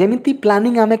जेमिति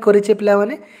प्लानिंग आमे करिचे पिला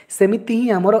माने सेमिति ही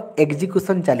हमर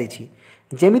एग्जीक्यूशन चली छी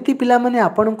जेमिति पिला माने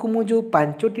आपण को मु जो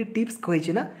पांचोटी टिप्स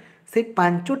कहिछि ना से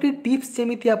पांचोटी टिप्स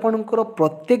जेमिति आपणकर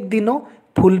प्रत्येक दिन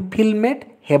फुलफिलमेंट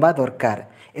हेबा दरकार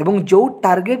एवं जो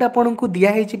टार्गेट आपन को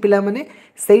दिया है पिला माने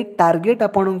सेई टार्गेट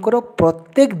आपणकर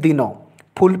प्रत्येक दिन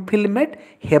फुलफिलमेंट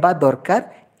हेबा दरकार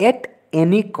एट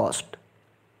एनी कॉस्ट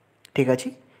ठीक अछि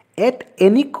एट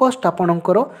एनी कॉस्ट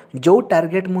आपणकर जो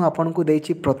टार्गेट मु आपन को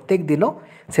देछि प्रत्येक दिन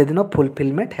से दिन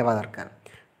फुलफिलमेंट हेबा दरकार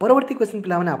परवर्ती क्वेश्चन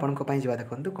पिला माने आपन को पई जिबा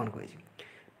देखंतु कोन कहै छी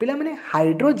पिला माने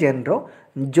हाइड्रोजन रो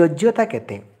योज्यता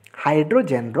केते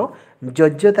हाइड्रोजन रो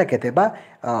योज्यता केते बा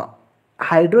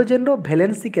हाइड्रोजन रो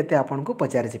वैलेंसी केते आपन को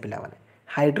पचारे छी पिला माने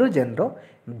हाइड्रोजन रो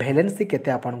वैलेंसी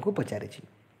केते आपन को पचारे छी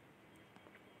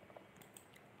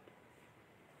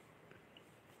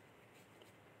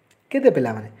केते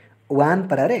पिला माने 1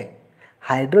 परारे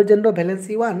हाइड्रोजन रो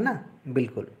वैलेंसी 1 ना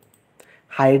बिल्कुल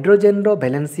हाइड्रोजन रो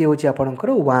वैलेंसी होची आपन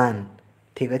को 1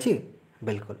 ठीक अछि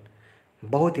बिल्कुल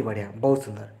बहुत ही बढ़िया बहुत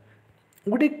सुंदर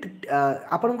गुटे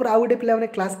आपन को आ गुटे पिला माने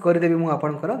क्लास कर देबी मु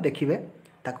आपन को देखिबे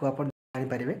ताको आपन जानि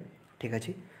परिबे ठीक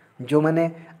अछि जो माने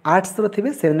आर्ट्स रो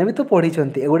थिबे सेने भी तो पढ़ी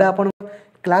छंती एगुडा आपन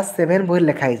क्लास 7 बही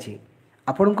लिखाई छी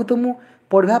आपन को तो मु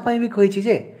पढ़वा पई भी कहि छी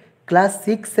जे क्लास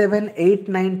 6 7 8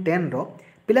 9 10 रो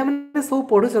पिला माने सब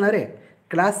पढु छना रे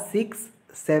क्लास 6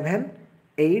 7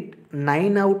 8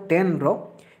 9 आउ 10 रो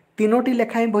तीनोटी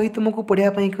लेखाई बही तुमको पढ़िया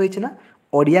पई कहि छी ना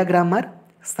ओडिया ग्रामर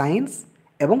साइंस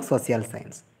एवं सोशल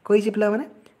साइंस कहि छी पिला माने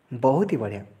बहुत ही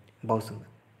बढ़िया बहुत सुंदर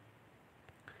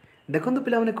देखंतु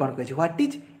पिला माने कोन कहि छी व्हाट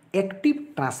इज एक्टिव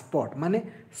ट्रांसपोर्ट माने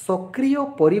सक्रिय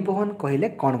परिवहन कहले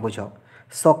कौन बुझ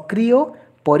सक्रिय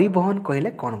परिवहन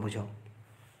कहले कौन बुझ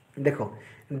देखो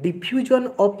diffusion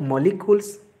of molecules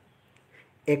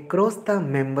across the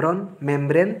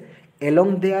membrane along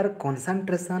their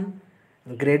concentration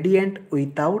gradient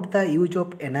without the use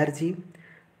of energy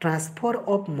transfer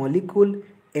of molecule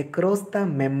across the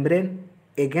membrane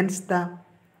against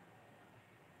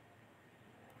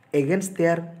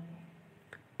their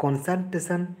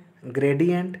concentration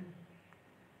gradient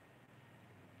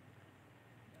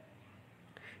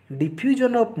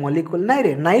diffusion of molecule नाइ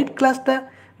रे नाइट क्लासटा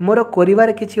मोर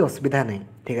करिवार किछि असुविधा नहीं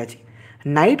ठीक अछि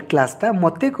नाइट क्लासटा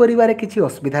मते करिवार किछि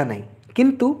असुविधा नहीं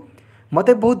किंतु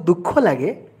मते बहुत दुख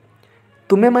लागे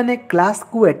तुमे माने क्लास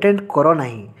को अटेंड करो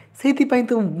नहीं सेति पई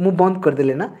तो मु बंद कर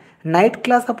देले ना नाइट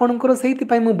क्लास आपन करो सेति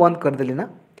पई मु बंद कर देले ना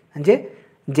जे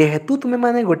जेहेतु तुमे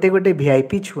माने गोटे गोटे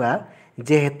वीआईपी छुआ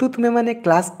जेहेतु तुमे माने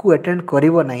क्लास को अटेंड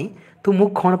करिवो नहीं तो मु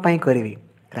कोन पई करबी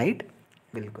राइट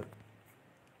बिल्कुल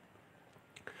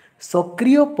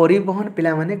सक्रिय परिवहन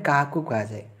पिला माने काहा को कहा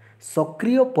जाए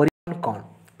सक्रिय परिवहन कौन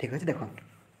ठीक है देखो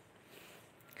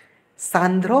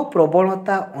सांद्र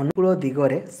प्रवणता अनुकूल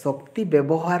दिगरे शक्ति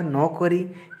व्यवहार न करी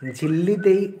झिल्ली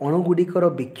देई अणुगुड़िकर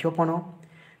विक्षेपण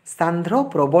सांद्र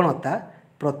प्रवणता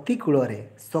प्रतिकूल रे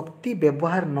शक्ति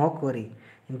व्यवहार न करी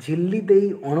झिल्ली देई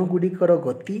अणुगुड़िकर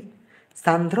गति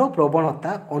सांद्र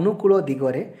प्रवणता अनुकूल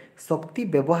दिगरे शक्ति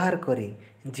व्यवहार करी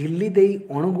झिल्ली देई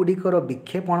अणुगुड़िकर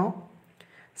विक्षेपण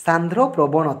सांद्र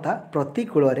प्रवणता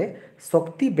प्रतिकूल रे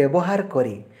शक्ति व्यवहार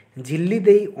करी झिल्ली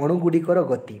देई अणुगुड़िकर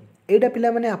गति एटा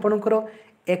पिला माने आपनकर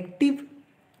एक्टिव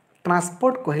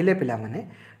ट्रांसपोर्ट कहले पिला माने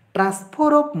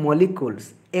transfer of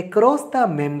molecules across the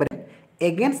membrane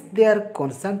against their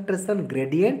concentration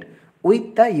gradient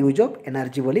with the use of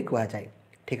energy बोली कहा जाए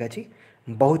ठीक अछि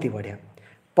बहुत ही बढ़िया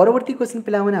परवर्ती क्वेश्चन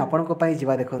पिला माने आपनको पई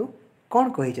जिबा देखो कोन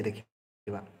कहि छै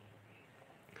देखिबा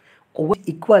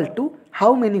equal to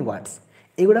how many watts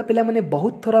एगुड़ा पिला माने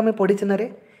बहुत थोर आम पढ़ी ना रे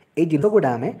ये जिन गुड़ा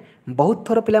आम बहुत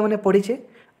थोर पिला माने पढ़ीचे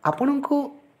आपण को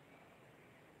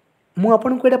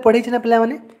मुझे पढ़े ना पिला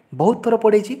माने बहुत थोर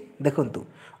पढ़ी देखु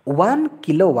 1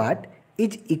 किलोवाट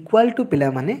इज इक्वल टू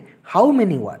पिला माने how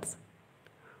many watts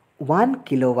 1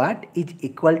 kilowatt is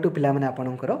equal to पिला माने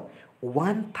आपणकर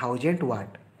 1000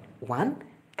 वाट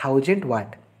 1000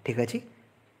 वाट ठीक अच्छे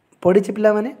पढ़ी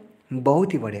पिला माने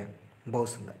बहुत ही बढ़िया बहुत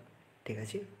सुंदर ठीक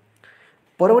अच्छे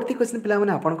परवर्ती क्वेश्चन पिला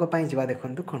माने आपनको पई जवा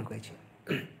देखंतु कोन कहि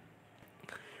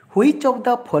which of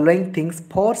the following things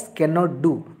force can not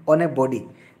do on a body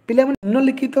पिला माने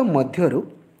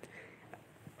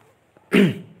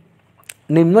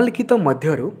निम्नलिखित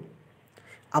मध्यरु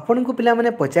आपण को पिला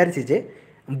माने पचारि जे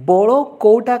बल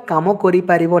कोटा काम करि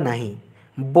पारिबो नाही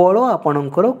बल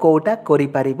आपणकर कोटा करि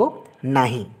पारिबो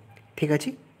नाही ठीक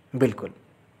अछि बिल्कुल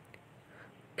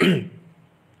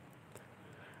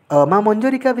माँ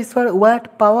मंजरिका विश्वास व्हाट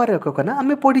पावर ना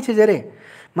आम पढ़ीचे जे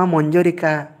माँ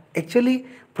मंजरिका एक्चुअली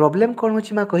प्रॉब्लम कौन हो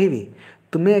माँ कहबी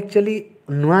तुम्हें एक्चुअली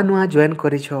नुआ नुआ जॉइन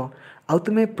कर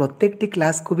तुम्हें प्रत्येकटी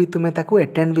क्लास को भी तुम्हें ताको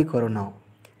अटेंड भी करना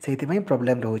से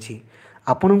प्रॉब्लम रोची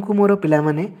आपण को मोर पिला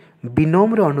माने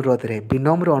विनम्र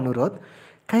अनुरोध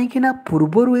कहीं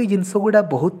पूर्वर ये जिनस गुड़ा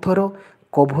बहुत थर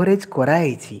कभरेज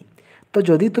कराई तो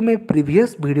जदि तुम्हें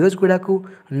प्रीवियस वीडियोज गुड़ा को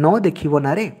न देखिबो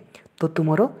ना रे तो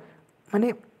तुमरो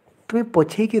माने तुम्हें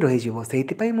पछे की रही से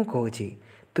कहूँ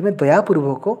तुम्हें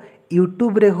दयापूर्वक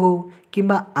यूट्यूब रे हो कि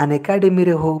अन एकाडेमी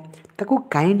रे हो ताको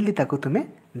काइंडली ताको तुम्हें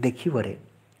देखिबरे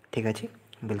ठीक अच्छे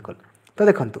बिल्कुल तो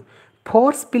देखंतु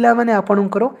फोर्स पिला माने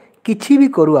आपणकर किछि भी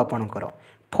करू आपणकर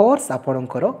फोर्स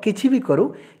आपणकर किछि भी करू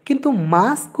किंतु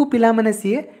मास को पिला माने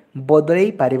सीए बदलई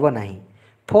पारिबो नाही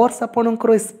फोर्स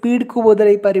आपणकर स्पीड को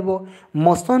बदलई पारिबो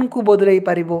मोशन को बदलई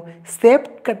पारिबो सेप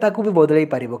टाको भी बदलई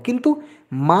पारिबो किंतु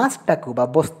मास टाको बा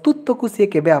वस्तुत्व को सी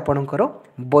केबे आपणकर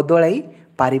बदलई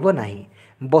पारिबो नाही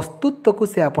वस्तुत्व को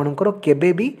से आपणकर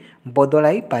केबे भी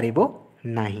बदलई पारिबो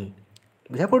नाही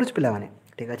बुझा पड़ुछ पिला माने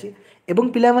ठीक अछि एवं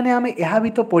पिला माने आमे एहा भी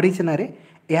तो पढ़ीचे ना रे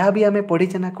एहा भी आमे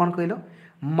पढ़ीचे ना कोन कहलो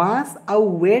मास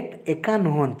आउ वेट एका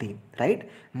नहंती राइट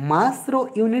मास रो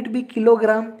यूनिट भी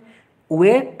किलोग्राम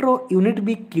वेट रो यूनिट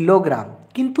भी किलोग्राम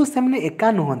किंतु सेमने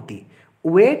एका नहंती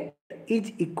वेट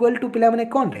इज इक्वल टू पिला माने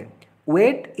कोन रे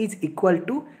wait is equal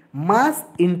to mass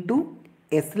into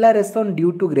acceleration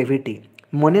due to gravity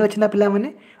मने अछि ना पिला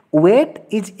माने wait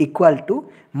is equal to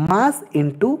mass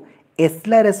into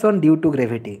acceleration due to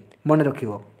gravity मन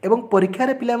रखिबो एवं परीक्षा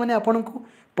रे पिला माने आपन को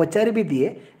पचारि भी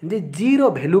दिए जे जी रो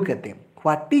वैल्यू केते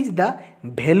what is the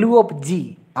value of जी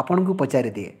आपन को पचारि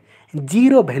दिए जी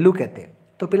रो वैल्यू केते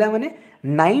तो पिला माने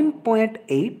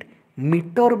 9.8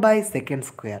 मीटर बाय सेकेंड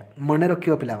स्क्वायर मन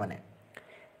रखिबो पिला माने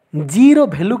जी रो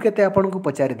वैल्यू केते आपन को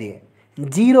पचारि दिए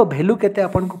जी रो वैल्यू केते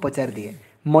आपन को पचारि दिए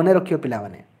मन रखिबो पिला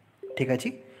माने ठीक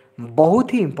अछि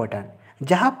बहुत ही इंपोर्टेंट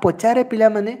जहाँ पचारे पिला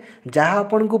माने जहाँ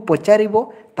आपन को पचारिबो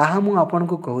ताहा मु आपन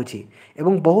को कहूची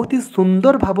एवं बहुत ही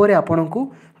सुंदर भाव में आपन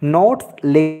को नोट्स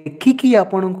लेखिकी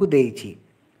आपन को देइछि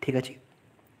ठीक अछि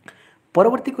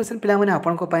परवर्ती क्वेश्चन पिला माने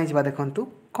आपन को पाई जबा देखंतु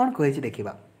कोन कहैछि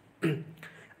देखिबा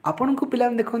आपन को पिला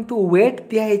देखंतु वेट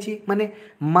दिया हैछि माने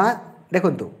मा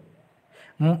देखंतु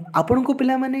आपन को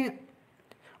पिला माने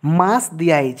मास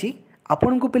दिया हैछि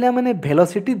आपन को पिला माने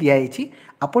वेलोसिटी दिया हैछि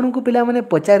आपन को पिला माने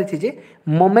पचारिछि जे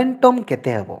मोमेंटम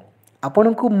केते हबो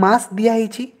आपन को मास दिया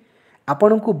हैछि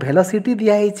आपन को वेलोसिटी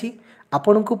दिया हैछि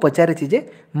आपन को पचारिछि जे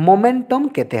मोमेंटम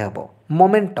केते हबो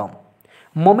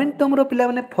मोमेंटम रो पिला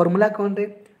माने फार्मूला कोन रे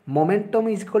momentum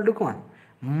is equal to cone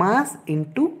mass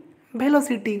into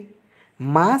velocity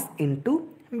mass into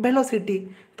velocity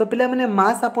तो पिला माने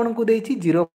मास आपन को देछि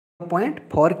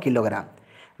 0.4 किलोग्राम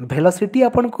वेलोसिटी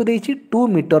आपन को देछि 2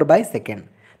 मीटर बाय सेकेंड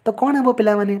तो कौन हे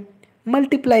पिला माने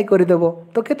मल्टीप्लाई करदेव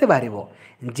तो केते बाहरिबो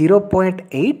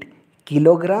 0.8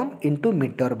 kilogram into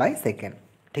metre by second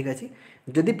ठीक अच्छे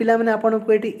जदि पिला माने आपन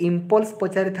को एटी इम्पल्स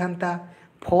पचारि थांता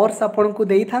फोर्स आपन को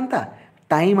देई थांता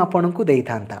टाइम आपन को देई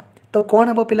थांता तो कौन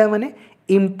हे पिला माने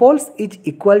इम्पल्स इज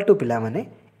इक्वल टू पिला माने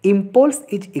impulse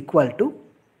is equal to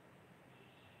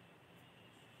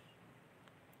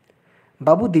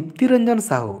Babu Deepti Ranjan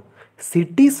Sahu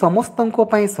city समस्तों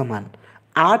पाई समान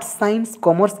आर्ट्स साइंस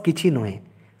कॉमर्स किछि नुहे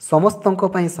समस्तों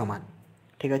पाई समान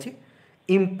ठीक अच्छे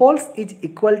इम्पल्स इज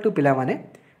इक्वल टू पिला माने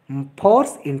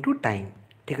फोर्स इनटू टाइम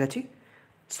ठीक अच्छे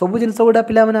सबु जिनस गुड़ा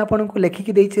पिला माने आपन को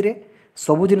लेखिकी देछि रे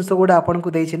सबु जिनस गुड़ा आपन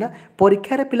को देछि ना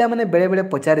परीक्षा रे पिला माने बेले बेले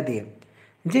पचारि दिए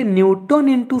जे न्यूटन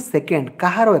इनटू सेकेंड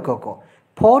कहार एकक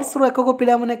फोर्स रो एकक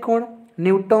पिला माने कोन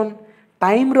न्यूटन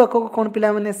टाइम रो एकक कोन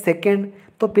पिला माने सेकेंड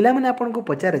तो पिला माने आपन को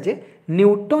पचारे जे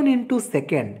न्यूटन इनटू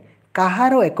सेकेंड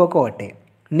कहार एकक अटे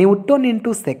न्यूटन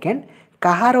इनटू सेकेंड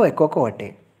कहार एकक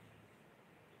अटे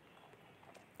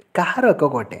कहार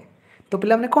एकक अटे तो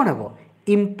पिला माने कोन हेबो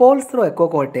इम्पल्स रो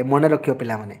एकक अटे मन रखियो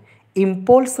पिला माने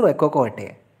इम्पल्स रो एकक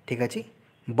अटे ठीक अछि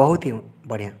बहुत ही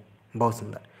बढ़िया बहुत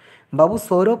सुंदर बाबू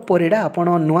सौरभ परिड़ा आपण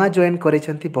नुआ जॉइन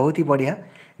करेछंती बहुत ही बढ़िया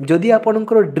जदि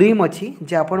आपणकर ड्रीम अच्छी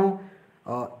जे आपण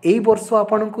एई वर्ष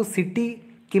आपण को सिटी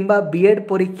किंबा बीएड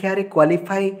परीक्षा रे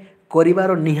क्वालिफाई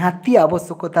करिवार निहाती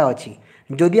आवश्यकता अच्छी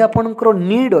जदि आपणकर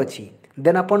नीड अच्छी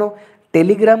देन आपण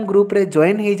टेलीग्राम ग्रुप रे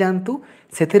जॉइन हो जातु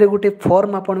से गोटे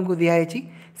फॉर्म आपन को दिखाई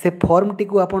से फॉर्म टी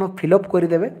को आपण फिलअप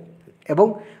करदेवे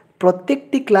एवं प्रत्येक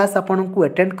टी क्लास आपन को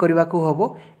अटेंड करने को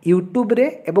हम यूट्यूब रे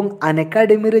एवं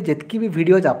अनएकाडेमी रे जितकी भी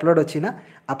वीडियोज अपलोड अच्छी ना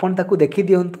आपन ताकू देखी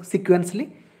दिंतु सिक्वेंसली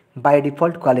बाय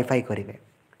डिफॉल्ट क्वालिफाई करेंगे।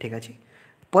 ठीक अच्छे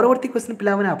परवर्ती क्वेश्चन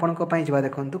पिला माने आपन को पई जवा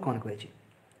देखंतु कोन कहै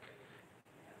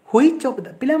हुईच ऑफ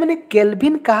द पिला माने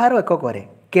केल्विन कहार एक करे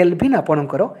केल्विन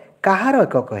आपणकर कहार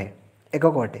एक कहे एक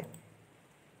अटे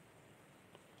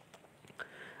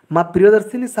माँ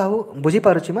प्रियदर्शिनी साहू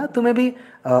बुझीपारुची माँ तुम्हें भी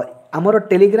आमर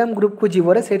टेलीग्राम ग्रुप को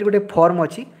जीवरे से गोटे फॉर्म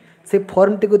अच्छी से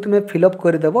फॉर्म टी को तुम्हें फिलअप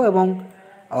करदेव एवं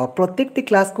प्रत्येक टी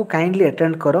क्लास को काइंडली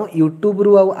अटेंड कर यूट्यूब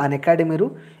रु अनएकाडेमी रु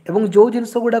एवं जो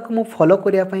जिनस गुड़ाक मुझे फॉलो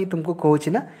करने तुमको कहूँ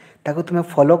ना ताको तुम्हें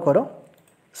फॉलो कर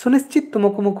सुनिश्चित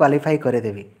तुमको मुझे क्वालिफाई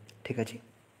करदेवी। ठीक अच्छे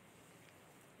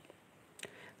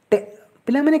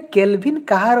पिला माने केल्विन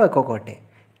कहार एकक अटे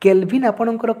केल्विन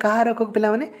आपणकर कहार एकक पिला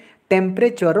माने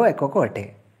टेम्परेचर एकक अटे।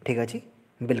 ठीक अच्छे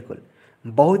बिल्कुल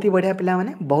बहुत ही बढ़िया पिला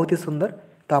माने बहुत ही सुंदर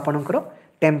तो आपणकर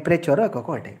टेम्परेचर एकक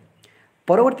अटे।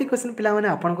 परवर्ती क्वेश्चन पिला माने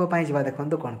आपणको पई जवा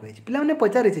देखंतु कोन कहै पिला माने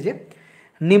पचारि जे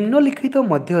निम्नलिखित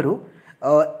मध्यरु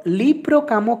लीप रो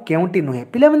काम केउंटी नुहे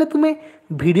पिला माने तुमे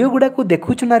वीडियो गुडा को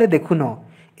देखुछ ना रे देखुनो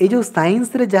ए जो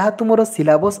साइंस रे जहा तुमरो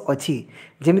सिलेबस अछि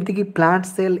जेमिति कि plant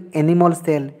cell animal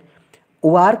cell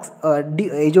works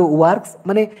जो वर्क्स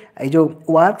माने जो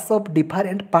works of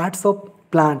different parts of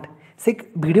plant से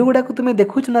वीडियो गुडा को तुमे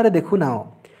देखुछ ना रे देखु ना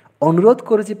अनुरोध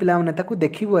करूची पिला माने ताकू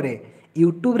देखिबो रे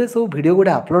यूट्यूब रे सब वीडियो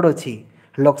गुडा अपलोड अछि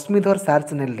लक्ष्मीधर सार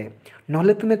चैनल रे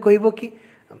नहले तुमे कहबो कि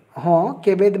हाँ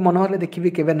केबे मन होले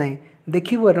देखिबी केबे नहीं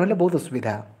देखिबो रहले बहुत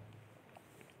असुविधा।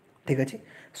 ठीक अच्छे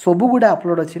सबू गुडा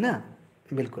अपलोड अच्छी ना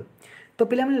बिल्कुल तो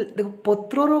पिला माने देखो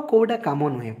पत्रर कोटा काम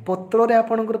नुहे पत्र रे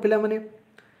आपणकर पिला माने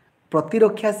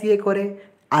प्रतिरक्षा सी करे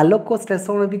आलोक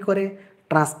श्लेषण भी करे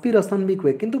ट्रांसपिरेशन भी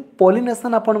हुए किंतु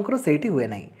पॉलिनेशन आपणकर सेठी हुए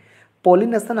नहीं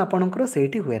पॉलिनेशन आपणकर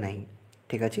सेठी हुए नहीं।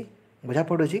 ठीक अच्छे बुझा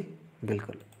पड़ुची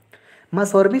बिल्कुल माँ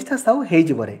सर्विसटा साउ हे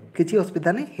जिवरे किछि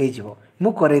असुविधा नहीं हे जिवो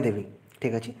मु करे देबी।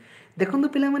 ठीक अच्छे देखंतु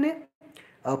पिला माने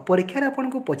परीक्षा आपन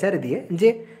को पचारि दिए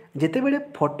जे जेते बेले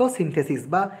फोटोसिंथेसिस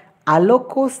बा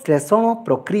आलोक श्लेषण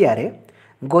प्रक्रिया रे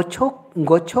गछ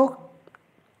गछ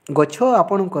गछ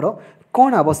आपणकर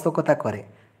कौन आवश्यकता करे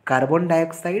कार्बन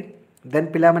डाइऑक्साइड देन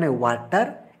पिला माने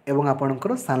वाटर एवं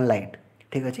आपणकर सनलाइट।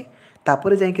 ठीक अच्छे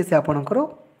तापर जाइके से आपणकर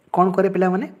कौन करे पिला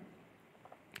माने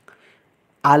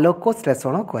आलोक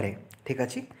श्लेषण करे। ठीक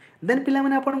अच्छे देन पिला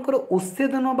माने आपणकर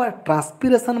उत्सेदन बा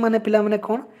ट्रांसपिरेशन माने पिला माने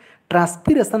कौन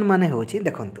ट्रांसपिरेशन माने होची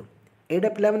देखंतु एडा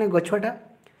पिला माने गछटा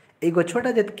ए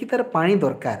गछटा जेतकी तार पानी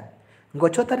दरकार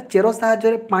गछ तार चेर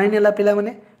साहाय्य पानी नेला पिला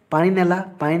माने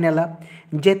पानी नेला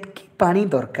जेतकी पानी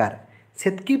दरकार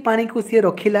सेतकी पानी को सी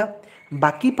रखिला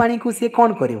बाकी पानी को सी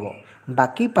कौन करिवो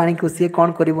बाकी पानी को सी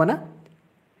कौन करिवो ना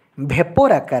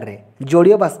भेपर आकार रे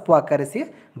जड़ीय बाष्प आकार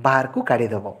से बाहर को काढ़ी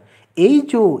देबो एई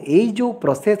जो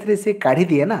प्रोसेस रे से काढ़ी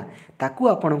दिए ना ताकू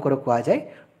आपणकर कहा जाए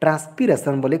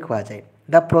ट्रांसपिरेशन बोले कहा जाए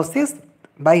the process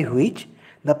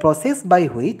by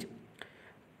which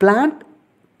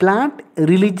plant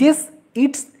releases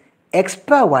its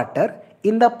extra water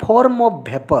in the form of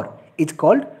vapor is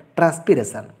called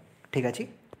transpiration। ठीक अच्छे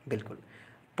बिल्कुल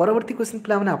परवर्ती क्वेश्चन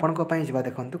पिला माने आपन को पई जवा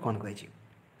देखंतु कोन कहै छी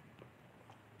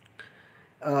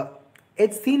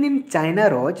as seen in China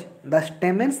rose the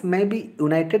stamens may be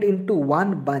united into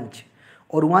one bunch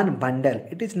or one bundle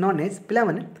it is known as पिला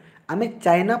माने आमे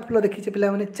चाइना फूल देखी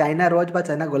पिला माने चाइना रोज बा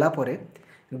चाइना गोला परे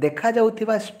देखा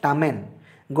जाउथिबा स्टामेन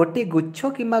गोटे गुच्छ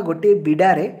किंबा गोटे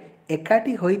बिडारे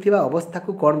एकाठी होइथिबा अवस्था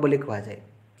को कौन बोले कहा जाए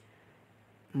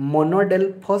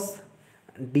मोनोडेल्फस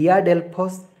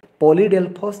डियाडेल्फस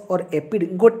पॉलीडेल्फस और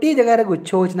एपिड गोटे जगह रे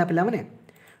गुच्छ होछि ना पिला माने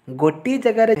गोटे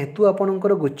जगह रे हेतु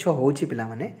आपनकर गुच्छ होछि पिला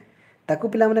माने ताकू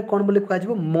पिला माने कौन बोले कहा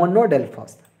जिवो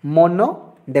मोनोडेल्फस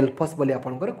बोले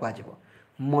आपनकर कहा जिवो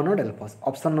मोनोडेल्फस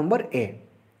ऑप्शन नंबर ए।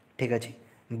 ठीक अच्छे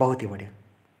बहुत ही बढ़िया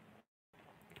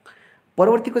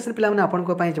परवर्ती क्वेश्चन पिला माने आपन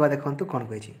को पई जवा देखंतु कोन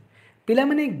कहै छी पिला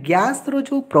माने गैस रो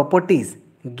जो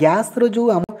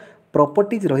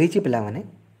प्रॉपर्टीज रही छी पिला माने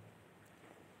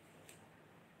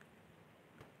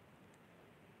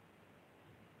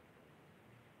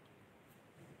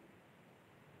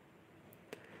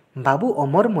बाबू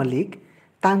अमर मल्लिक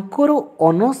तांकर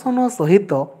अनशन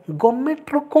सहित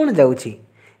गवर्नमेंट रो कोन जाउची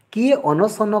किए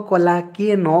अनशन कला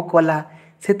किए न कला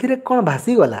से कौन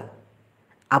भासी गला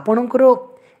आपणकर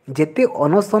जेते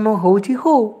अनशन होउची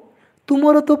हो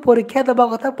तुमरो तो परीक्षा दबा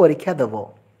कथा परीक्षा दब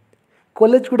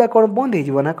कॉलेज गुड़ा कौन बंद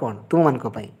हो ना कौन तुम मान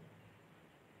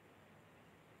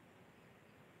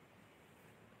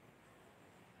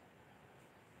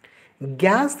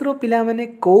गैस रो पिला माने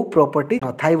को प्रॉपर्टी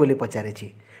न थाई बोली पचारे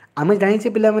आमे जानिछे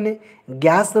पिला माने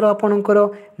गैस रो आपणकर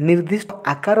निर्दिष्ट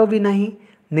आकार भी नहीं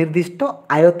निर्दिष्ट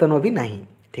आयतन भी नहीं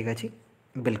ठीक अच्छे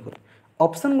बिल्कुल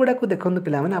ऑप्शन गुड़ा को देखो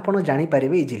पिला माने आपण जानी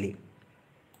पारिबे इजिली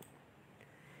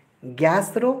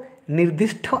गैस रो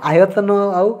निर्दिष्ट आयतन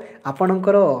आउ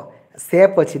आपणकर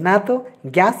सेप अच्छी ना तो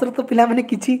गैस रो तो पिला माने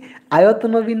किछि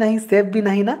आयतन भी नहीं सेप भी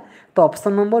नहीं ना तो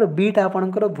ऑप्शन नंबर बीटा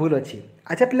आपणकर भूल अच्छी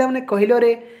अच्छा पिला माने कहलो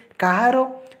रे कहार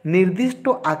निर्दिष्ट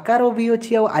आकार भी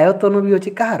अच्छी और आयतन भी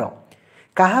अच्छी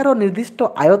कहार निर्दिष्ट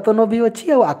आयतन भी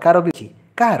अच्छी और आकार भी अच्छी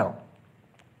कहार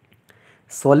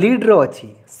सॉलिड रो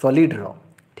अच्छी सॉलिड रो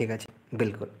ठीक अच्छे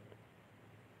बिल्कुल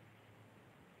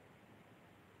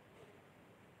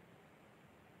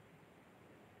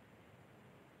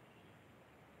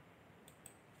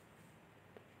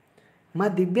माँ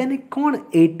दिव्यानी कौन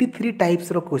 83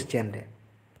 टाइप्स रो क्वेश्चन रे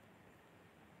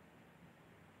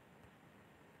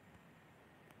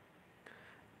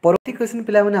परवर्ती क्वेश्चन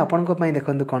पिला माने आपन को पई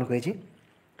देखंतु कोन कहि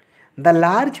the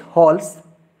large holes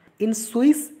in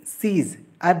Swiss seize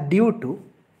are due to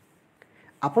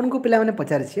आपन को पिला माने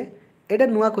पचार छे एटा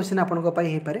नुवा क्वेश्चन आपन को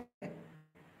पई हे पारे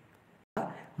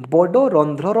बड़ो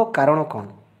रंध्रर कारण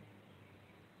कौन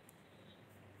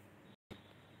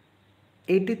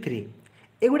 83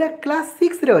 एगुड़ा क्लास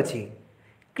 6 रे अच्छी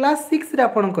क्लास 6 रे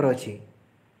आपणकर अच्छी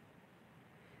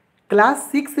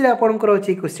क्लास 6 रे आपणकर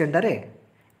अच्छी क्वेश्चन टारे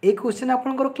ए क्वेश्चन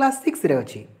आपणकर क्लास 6 रे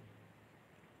अच्छी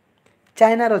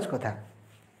चाइना रोज कथा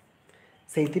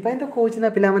सेति पई तो कहूछ ना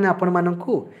पिला माने आपण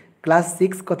मानकू क्लास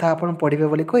 6 कथा आपण पढिबे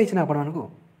बोली कहिछ ना आपण मानकू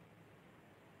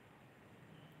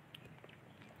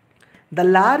the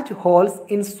large holes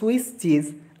in Swiss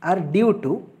cheese are due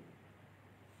to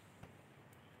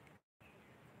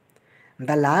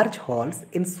The large holes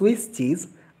in Swiss cheese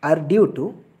are due to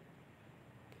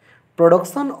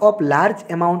production of large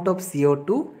amount of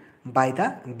CO2 by the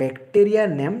bacteria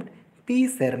named P.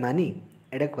 sermani.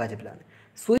 एटा कह पिला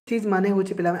Swiss cheese माने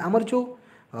होचे पिला हमर जो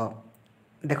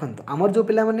देखन तो हमर जो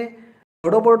पिला माने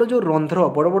बड़ बड़ जो रंध्र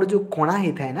बड़ बड़ जो कणा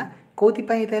ही थाए ना कोथि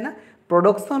पई थाए ना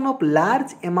production of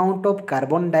large amount of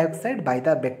carbon dioxide by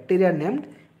the bacteria named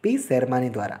P सेरमानी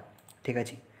द्वारा ठीक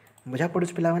अछि बुझा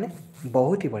पड़ुछ पिला माने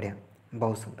बहुत ही बढ़िया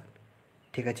बहुत सुंदर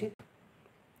ठीक अच्छे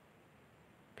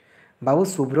बाबू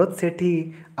सुब्रत सेठी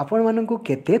आपण मानक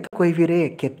केते कहबी रे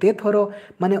केते थर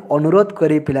माने अनुरोध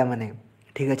करे पिला माने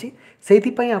ठीक अच्छे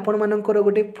से आपण मानकर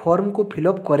गोटे फॉर्म को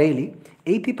फिलअप करैली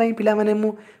एथि पिला माने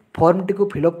मु फॉर्म टी को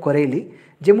फिलअप करैली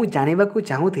जे मु जानिबा को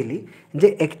चाहूथिली जे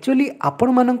एक्चुअली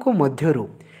आपण मानक मध्यरु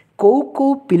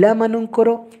को पिला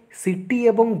मानकर सीटी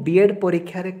एवं बीएड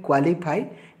परीक्षा रे क्वालिफाई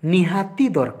निहाती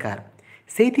दरकार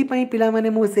से पिला माने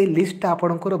मु से लिस्ट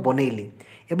आपणकर बनैली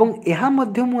एवं यह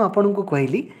मध्य मु आपणको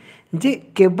कहली जे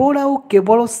केवल आउ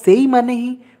केवल सेई माने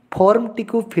ही फॉर्म टी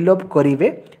को फिलअप करिवे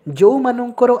जो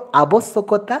मानकर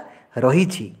आवश्यकता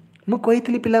रही मु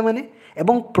कहितली पिला माने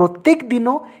एवं प्रत्येक दिन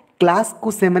क्लास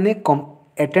को से माने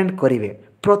अटेंड करिवे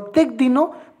प्रत्येक दिन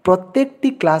प्रत्येक टी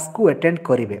क्लास को अटेंड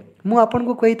करिवे मु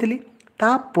आपणको कहितली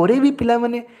ता परे भी पिला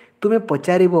माने तुमे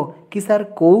पचारिबो कि सर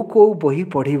को बही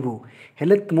पढ़िबू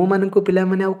हेले तुम मानक पिला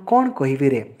माने आ कौन कहबी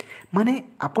रे माने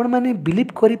आपण माने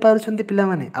बिलीव करि पारुछंती पिला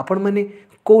माने आपण माने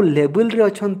को लेवल रे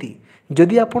अछंती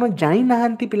जदि आपण जानि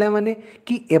नाहंती पिला माने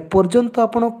कि ए पर्यंत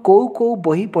आपण को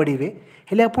बही पढ़िबे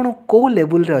हेले आपण को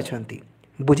लेवल रे अछंती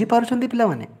बुझी पारुछंती पिला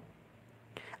माने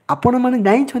आपण माने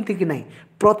जानिछंती कि नहीं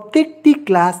प्रत्येक टी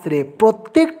क्लास रे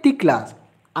प्रत्येक टी क्लास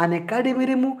आन एकाडेमी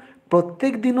रे मु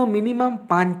प्रत्येक दिन मिनिमम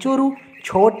 5 रु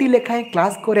 6 लेखाएं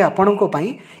क्लास करे आपणको पाई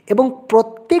एवं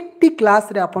प्रत्येक टी क्लास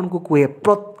रे आपणको कुए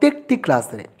प्रत्येक टी क्लास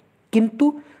रे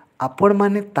किंतु आपण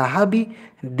माने ताहा भी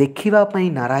देखिबा पाई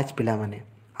नाराज पिला माने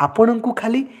आपणको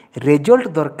खाली रिजल्ट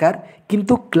दरकार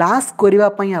किंतु क्लास करिबा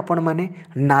पाई आपण माने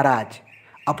नाराज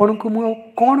आपणको मु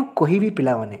कोन कहिबी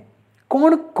पिला माने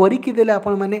कोन करी कि देले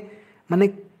आपण माने माने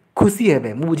खुशी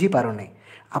हेबे मु बुझी पारो नै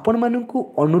आपण मानकू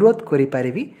अनुरोध करि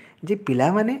पारिबी जे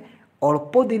पिला माने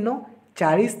अल्प दिन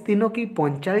 40 दिन कि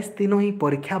 45 दिन ही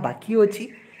परीक्षा बाकी अच्छी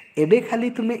एबे खाली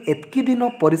तुम्हें एतकी दिन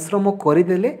परिश्रम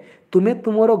करदेले तुम्हें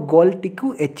तुमर गोल टी को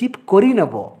अचीव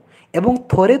करनब एवं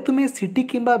थोड़े तुम्हें सीटी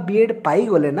किंबा बीएड पाई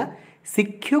गले ना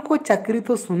शिक्षक चाकरी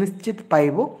तो सुनिश्चित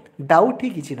पाइब डाउट ही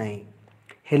किसी ना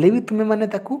हेले भी तुम्हें माने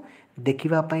ताकू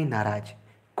देखिबा पाई नाराज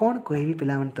कौन कहबी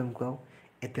पिला माने तुमको आउ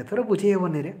एते थोर बुझे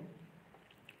हेबनी रे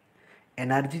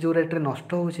एनर्जी जो रेट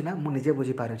नष्ट होची ना मु निजे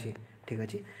बुझी पारुछि ठीक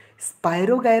अच्छे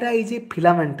spirogyra is a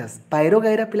filamentous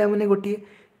spirogyra पिला माने गोटे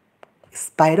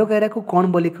स्पायरोगायरा को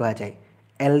कौन बोली कहा जाए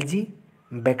एलजी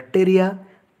बैक्टेरिया,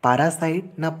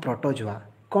 पारासाइट ना प्रोटोजोआ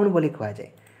कौन बोली कहा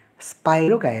जाए?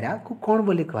 स्पाइरोगाइरा को कौन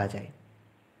बोली कहा जाए?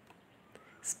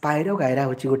 स्पाइरोगाइरा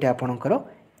होची गोटे आपणकर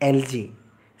एलजी।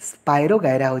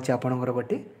 स्पाइरोगाइरा होची आपणकर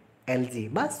गोटे एलजी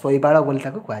बा शैवाल बोली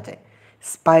ताको कहा जाए।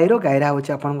 स्पाइरोगाइरा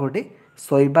होची आपन गोटे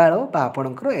शैवाल बा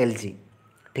आपणकर एलजी।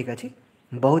 ठीक अछि,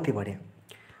 बहुत ही बढ़िया।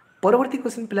 परवर्ती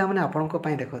क्वेश्चन पिला माने आपणको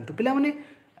पई देखंतु। पिला माने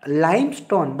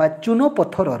लाइमस्टोन बा चूनो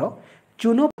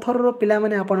पत्थर पिला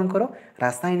माने आपणकर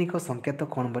रासायनिक संकेत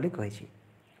कौन बोली कहिछि?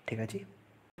 ठीक अछि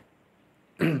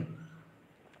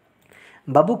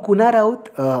बाबू कुना राउत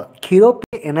क्षीर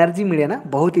पे एनर्जी मिले ना,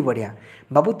 बहुत ही बढ़िया।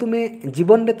 बाबू तुम्हें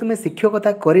जीवन में तुम्हें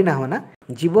शिक्षकता करना हो ना,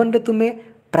 जीवन में तुम्हें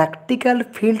प्रैक्टिकल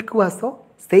फील्ड को आस,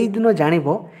 से दिन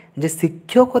जानव जे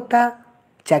शिक्षकता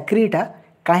चाकरीटा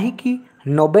कहीं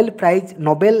नोबेल प्राइज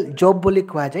नोबेल जॉब बोली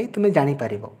कह जाए, तुम्हें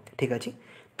जापर। ठीक अच्छे,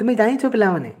 तुम्हें जाच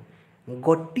पिला माने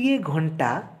गोटे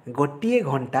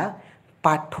घंटा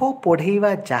पाठ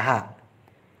पढ़ेवा जहा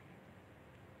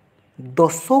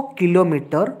 10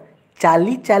 किलोमीटर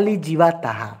चाली चाली जीवा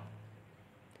ताहा।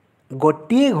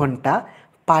 गोटे घंटा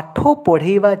पाठ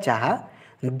पढ़ेवा जहा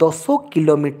 10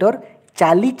 किलोमीटर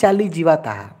चाली चाली जीवा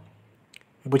ताहा।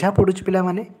 बुझा पड़ुछ पिला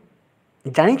माने?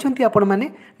 जानी आपण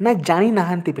माने ना जानी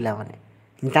नाहांती पिला माने?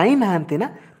 जानी नाहांती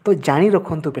ना, तो जानी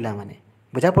रखंतु पिला माने।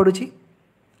 बुझा पड़ुछि?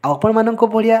 आपण मानको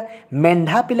भलिया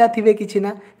मेंढा पिला थिबे किछि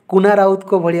ना, कुना राउत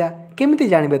को भलिया केमिति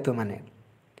जानिबे तो माने?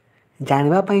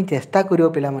 जानिबा पई चेष्टा करियो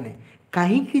पिला माने।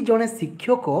 कहीं जड़े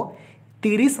शिक्षक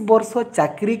 30 वर्ष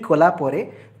चाकरी कला परे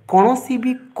कौनसी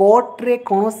भी कोर्ट रे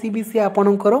कौनसी भी से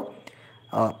आपणकर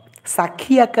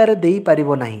साक्षी आकार दे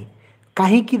पारिबो नाही।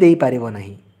 कहीं दे पारिबो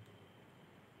नाही?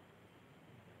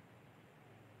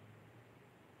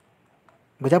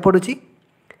 बुझा पड़ुछि?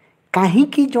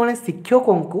 कहीं जड़े शिक्षक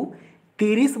को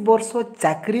 30 वर्ष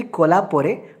चाकरी कला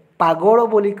परे पागल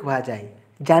बोली कहा जाए।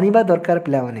 जानिबा दरकार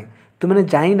पिला माने। तुमने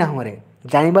जानी ना हो रे,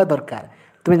 जानिबा दरकार।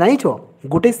 तुम जानिछ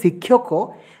गोटे शिक्षक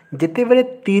जिते बेले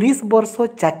 30 वर्ष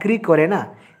चाकरी करे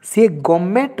ना, सी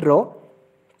गवर्नमेंट रो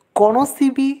कौनसी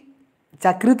भी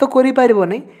चाकरी तो करि पारिबो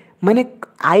नहीं। माने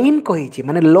आईन कही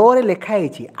माने लॉ रे लिखा है,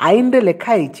 आईन रे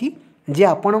लिखा है जे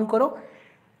आपणकर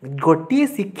गोटे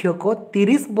शिक्षक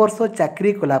 30 वर्ष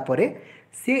चाकरी कला परे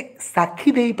से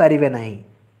साक्षी दे पारिबे नहीं।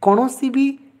 कौनसी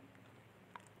भी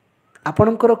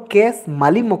आपणकर केस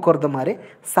माली मोकद्दमा रे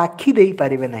साक्षी दे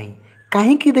पारिबे नहीं।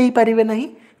 कहीं दे पारिबे नहीं?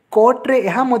 कोर्ट रे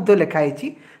यह मध्य लिखाई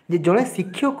जे जड़े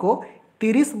शिक्षक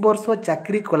 30 वर्ष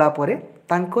चाकरी कला परे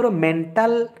तांकर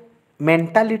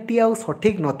मेंटालिटी आउ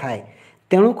सठिक न थाए,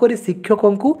 तेणुक शिक्षक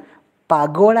को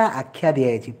पागला आख्या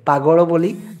दिखाई, पागल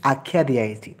बोली आख्या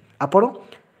दिखाई। आपण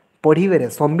पढ़े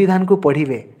संविधान को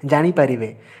पढ़े जानीपर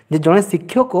जे जड़े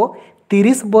शिक्षक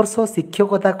 30 वर्ष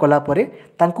शिक्षकता कला परे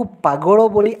तांकु पागल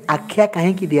बोली आख्या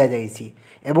कहीं दि जाइए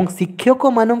एवं शिक्षक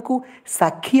मानू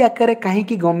साक्षी आकार कहीं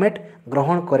गवर्नमेंट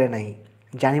ग्रहण करे नहीं।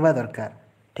 जानिबा दरकार।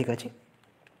 ठीक अच्छे,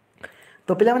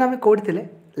 तो पिला माने आमे कोड थिले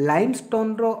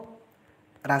लाइमस्टोन रो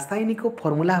रासायनिक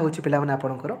फॉर्मूला होची पिला माने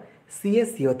आपनकर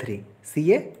CaCO3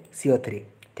 CaCO3।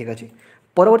 ठीक अच्छे,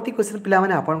 परवर्ती क्वेश्चन पिला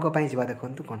माने आपनको पई जिबा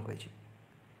देखंतु कोन कहै छी।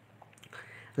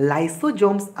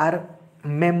 Lysosomes are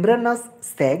membranous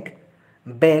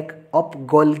bag of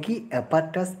Golgi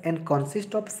apparatus and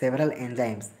consist of several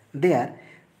enzymes. They are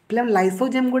पिला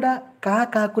लाइसोजोम गुड़ा कहा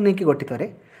कहा को नेकी गठित रे?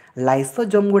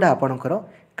 लाइसोजोम गुड़ा आपणकर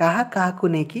कहा कहा को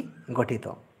नेकी गठित?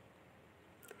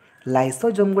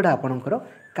 लाइसोजोम गुड़ा आपणकर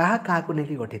कहा कहा को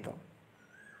नेकी गठित?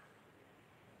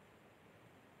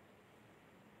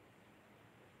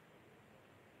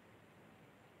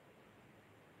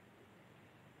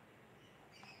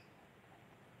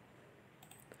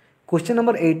 क्वेश्चन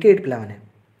नंबर 88 पिला माने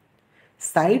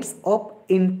sites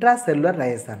of intracellular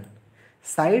digestion,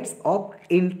 sites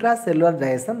of intracellular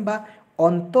digestion बा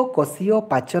अंतकोशीय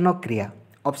पाचन क्रिया।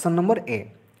 Option number A.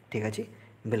 ठीक अच्छे,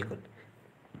 बिल्कुल।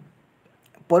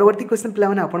 परवर्ती क्वेश्चन पिला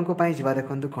माने आपन को पाई जिबा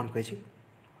देखंतु कोन कहै छी।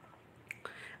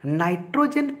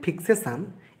 Nitrogen fixation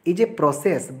is a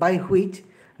process by which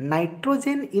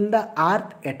nitrogen in the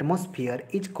earth atmosphere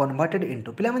is converted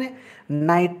into. पिला माने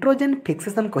नाइट्रोजन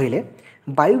फिक्सेशन कहिले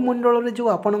वायुमंडल रे जो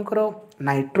आपणकर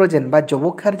नाइट्रोजन बा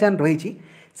जबक्षारजान रही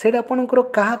से आपणकर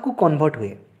कहा को कन्वर्ट हुए?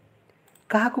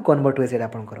 कहा को कन्वर्ट हुए? से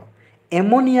आपणकर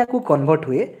एमोनिया को कन्वर्ट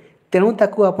हुए, तेणु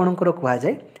ताकू आपणकर कहा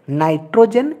जाए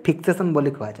नाइट्रोजन फिक्सेशन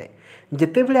बोली कहा जाए।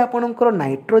 जिते बेले आपणकर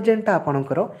नाइट्रोजनटा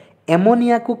आपणकर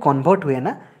एमोनिया को कन्वर्ट हुए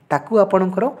ना, ताकू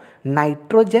आपणकर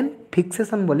नाइट्रोजन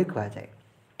फिक्सेशन बोली कहा जाए।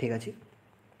 ठीक अच्छे,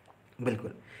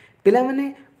 बिल्कुल। पिला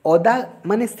माने अदा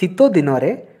माने शीत दिन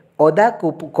रे अदा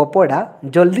कपड़ा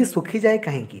जल्दी सुखी जाए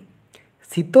कहीं?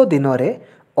 शीत दिन रे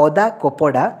अदा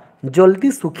कपड़ा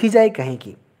जल्दी सुखी जाए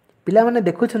कहीं? पिला माने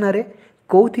देखुछ ना रे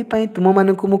कौथिपाई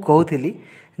तुमମାନଙ୍କୁ ମୁଁ କହୁଥିଲି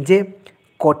ଯେ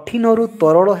କଠିନରୁ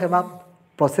ତରଳ ହେବା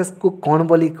ପ୍ରୋସେସ୍କୁ କ'ଣ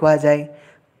ବୋଲି କୁହାଯାଏ,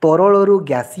 ତରଳରୁ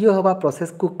ଗ୍ୟାସୀୟ ହେବା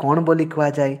ପ୍ରୋସେସ୍କୁ କ'ଣ ବୋଲି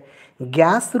କୁହାଯାଏ,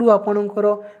 ଗ୍ୟାସ୍ରୁ ଆପଣଙ୍କର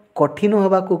କଠିନ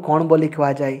ହେବାକୁ କ'ଣ ବୋଲି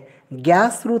କୁହାଯାଏ,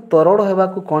 ଗ୍ୟାସ୍ରୁ ତରଳ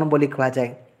ହେବାକୁ କ'ଣ ବୋଲି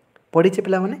କୁହାଯାଏ। ପଢ଼ିଛେ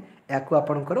ପିଲାମାନେ, ଏହାକୁ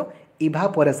ଆପଣଙ୍କର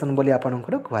ଇଭାପୋରେସନ୍ ବୋଲି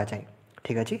ଆପଣଙ୍କର କୁହାଯାଏ।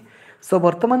 ଠିକ୍ ଅଛି। ସୋ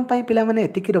ବର୍ତ୍ତମାନ ପାଇଁ ପିଲାମାନେ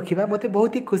ଏତିକି ରଖିବା। ମୋତେ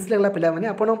ବହୁତ ହି ଖୁସି ଲାଗିଲା ପିଲାମାନେ,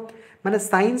 ଆପଣ ମାନେ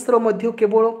ସାଇନ୍ସର ମଧ୍ୟ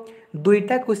କେବଳ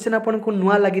 2ଟା କ୍ୱେଶ୍ଚନ୍ ଆପଣଙ୍କୁ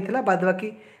ନୂଆ ଲାଗିଥିଲା, ବାଦ ବାକି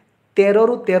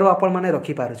 13ରୁ 13 ଆପଣମାନେ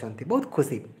ରଖିପାରୁଛନ୍ତି। ବହୁତ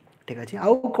ଖୁସି। ଠିକ୍ ଅଛି।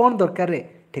 ଆଉ କ'ଣ ଦରକାର?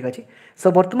 ଠିକ୍ ଅଛି। ସୋ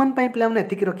ବର୍ତ୍ତମାନ ପାଇଁ ପିଲାମାନେ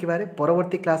ଏତିକି ରଖିବାରେ,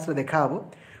 ପରବର୍ତ୍ତୀ କ୍ଲାସ୍ରେ ଦେଖା ହେବ।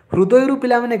 ହୃଦୟରୁ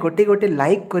ପିଲାମାନେ ଗୋଟେ ଗୋଟେ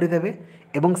ଲାଇକ୍ କରିଦେବେ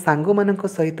ଏବଂ ସାଙ୍ଗମାନଙ୍କ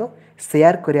ସହିତ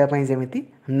ସେୟାର କରିବା ପାଇଁ ଯେମିତି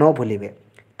ନ ଭୁଲିବେ।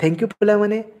 ଥ୍ୟାଙ୍କ ୟୁ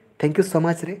ପିଲାମାନେ, thank you so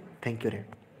ମଚ୍ରେ, thank you ରେ।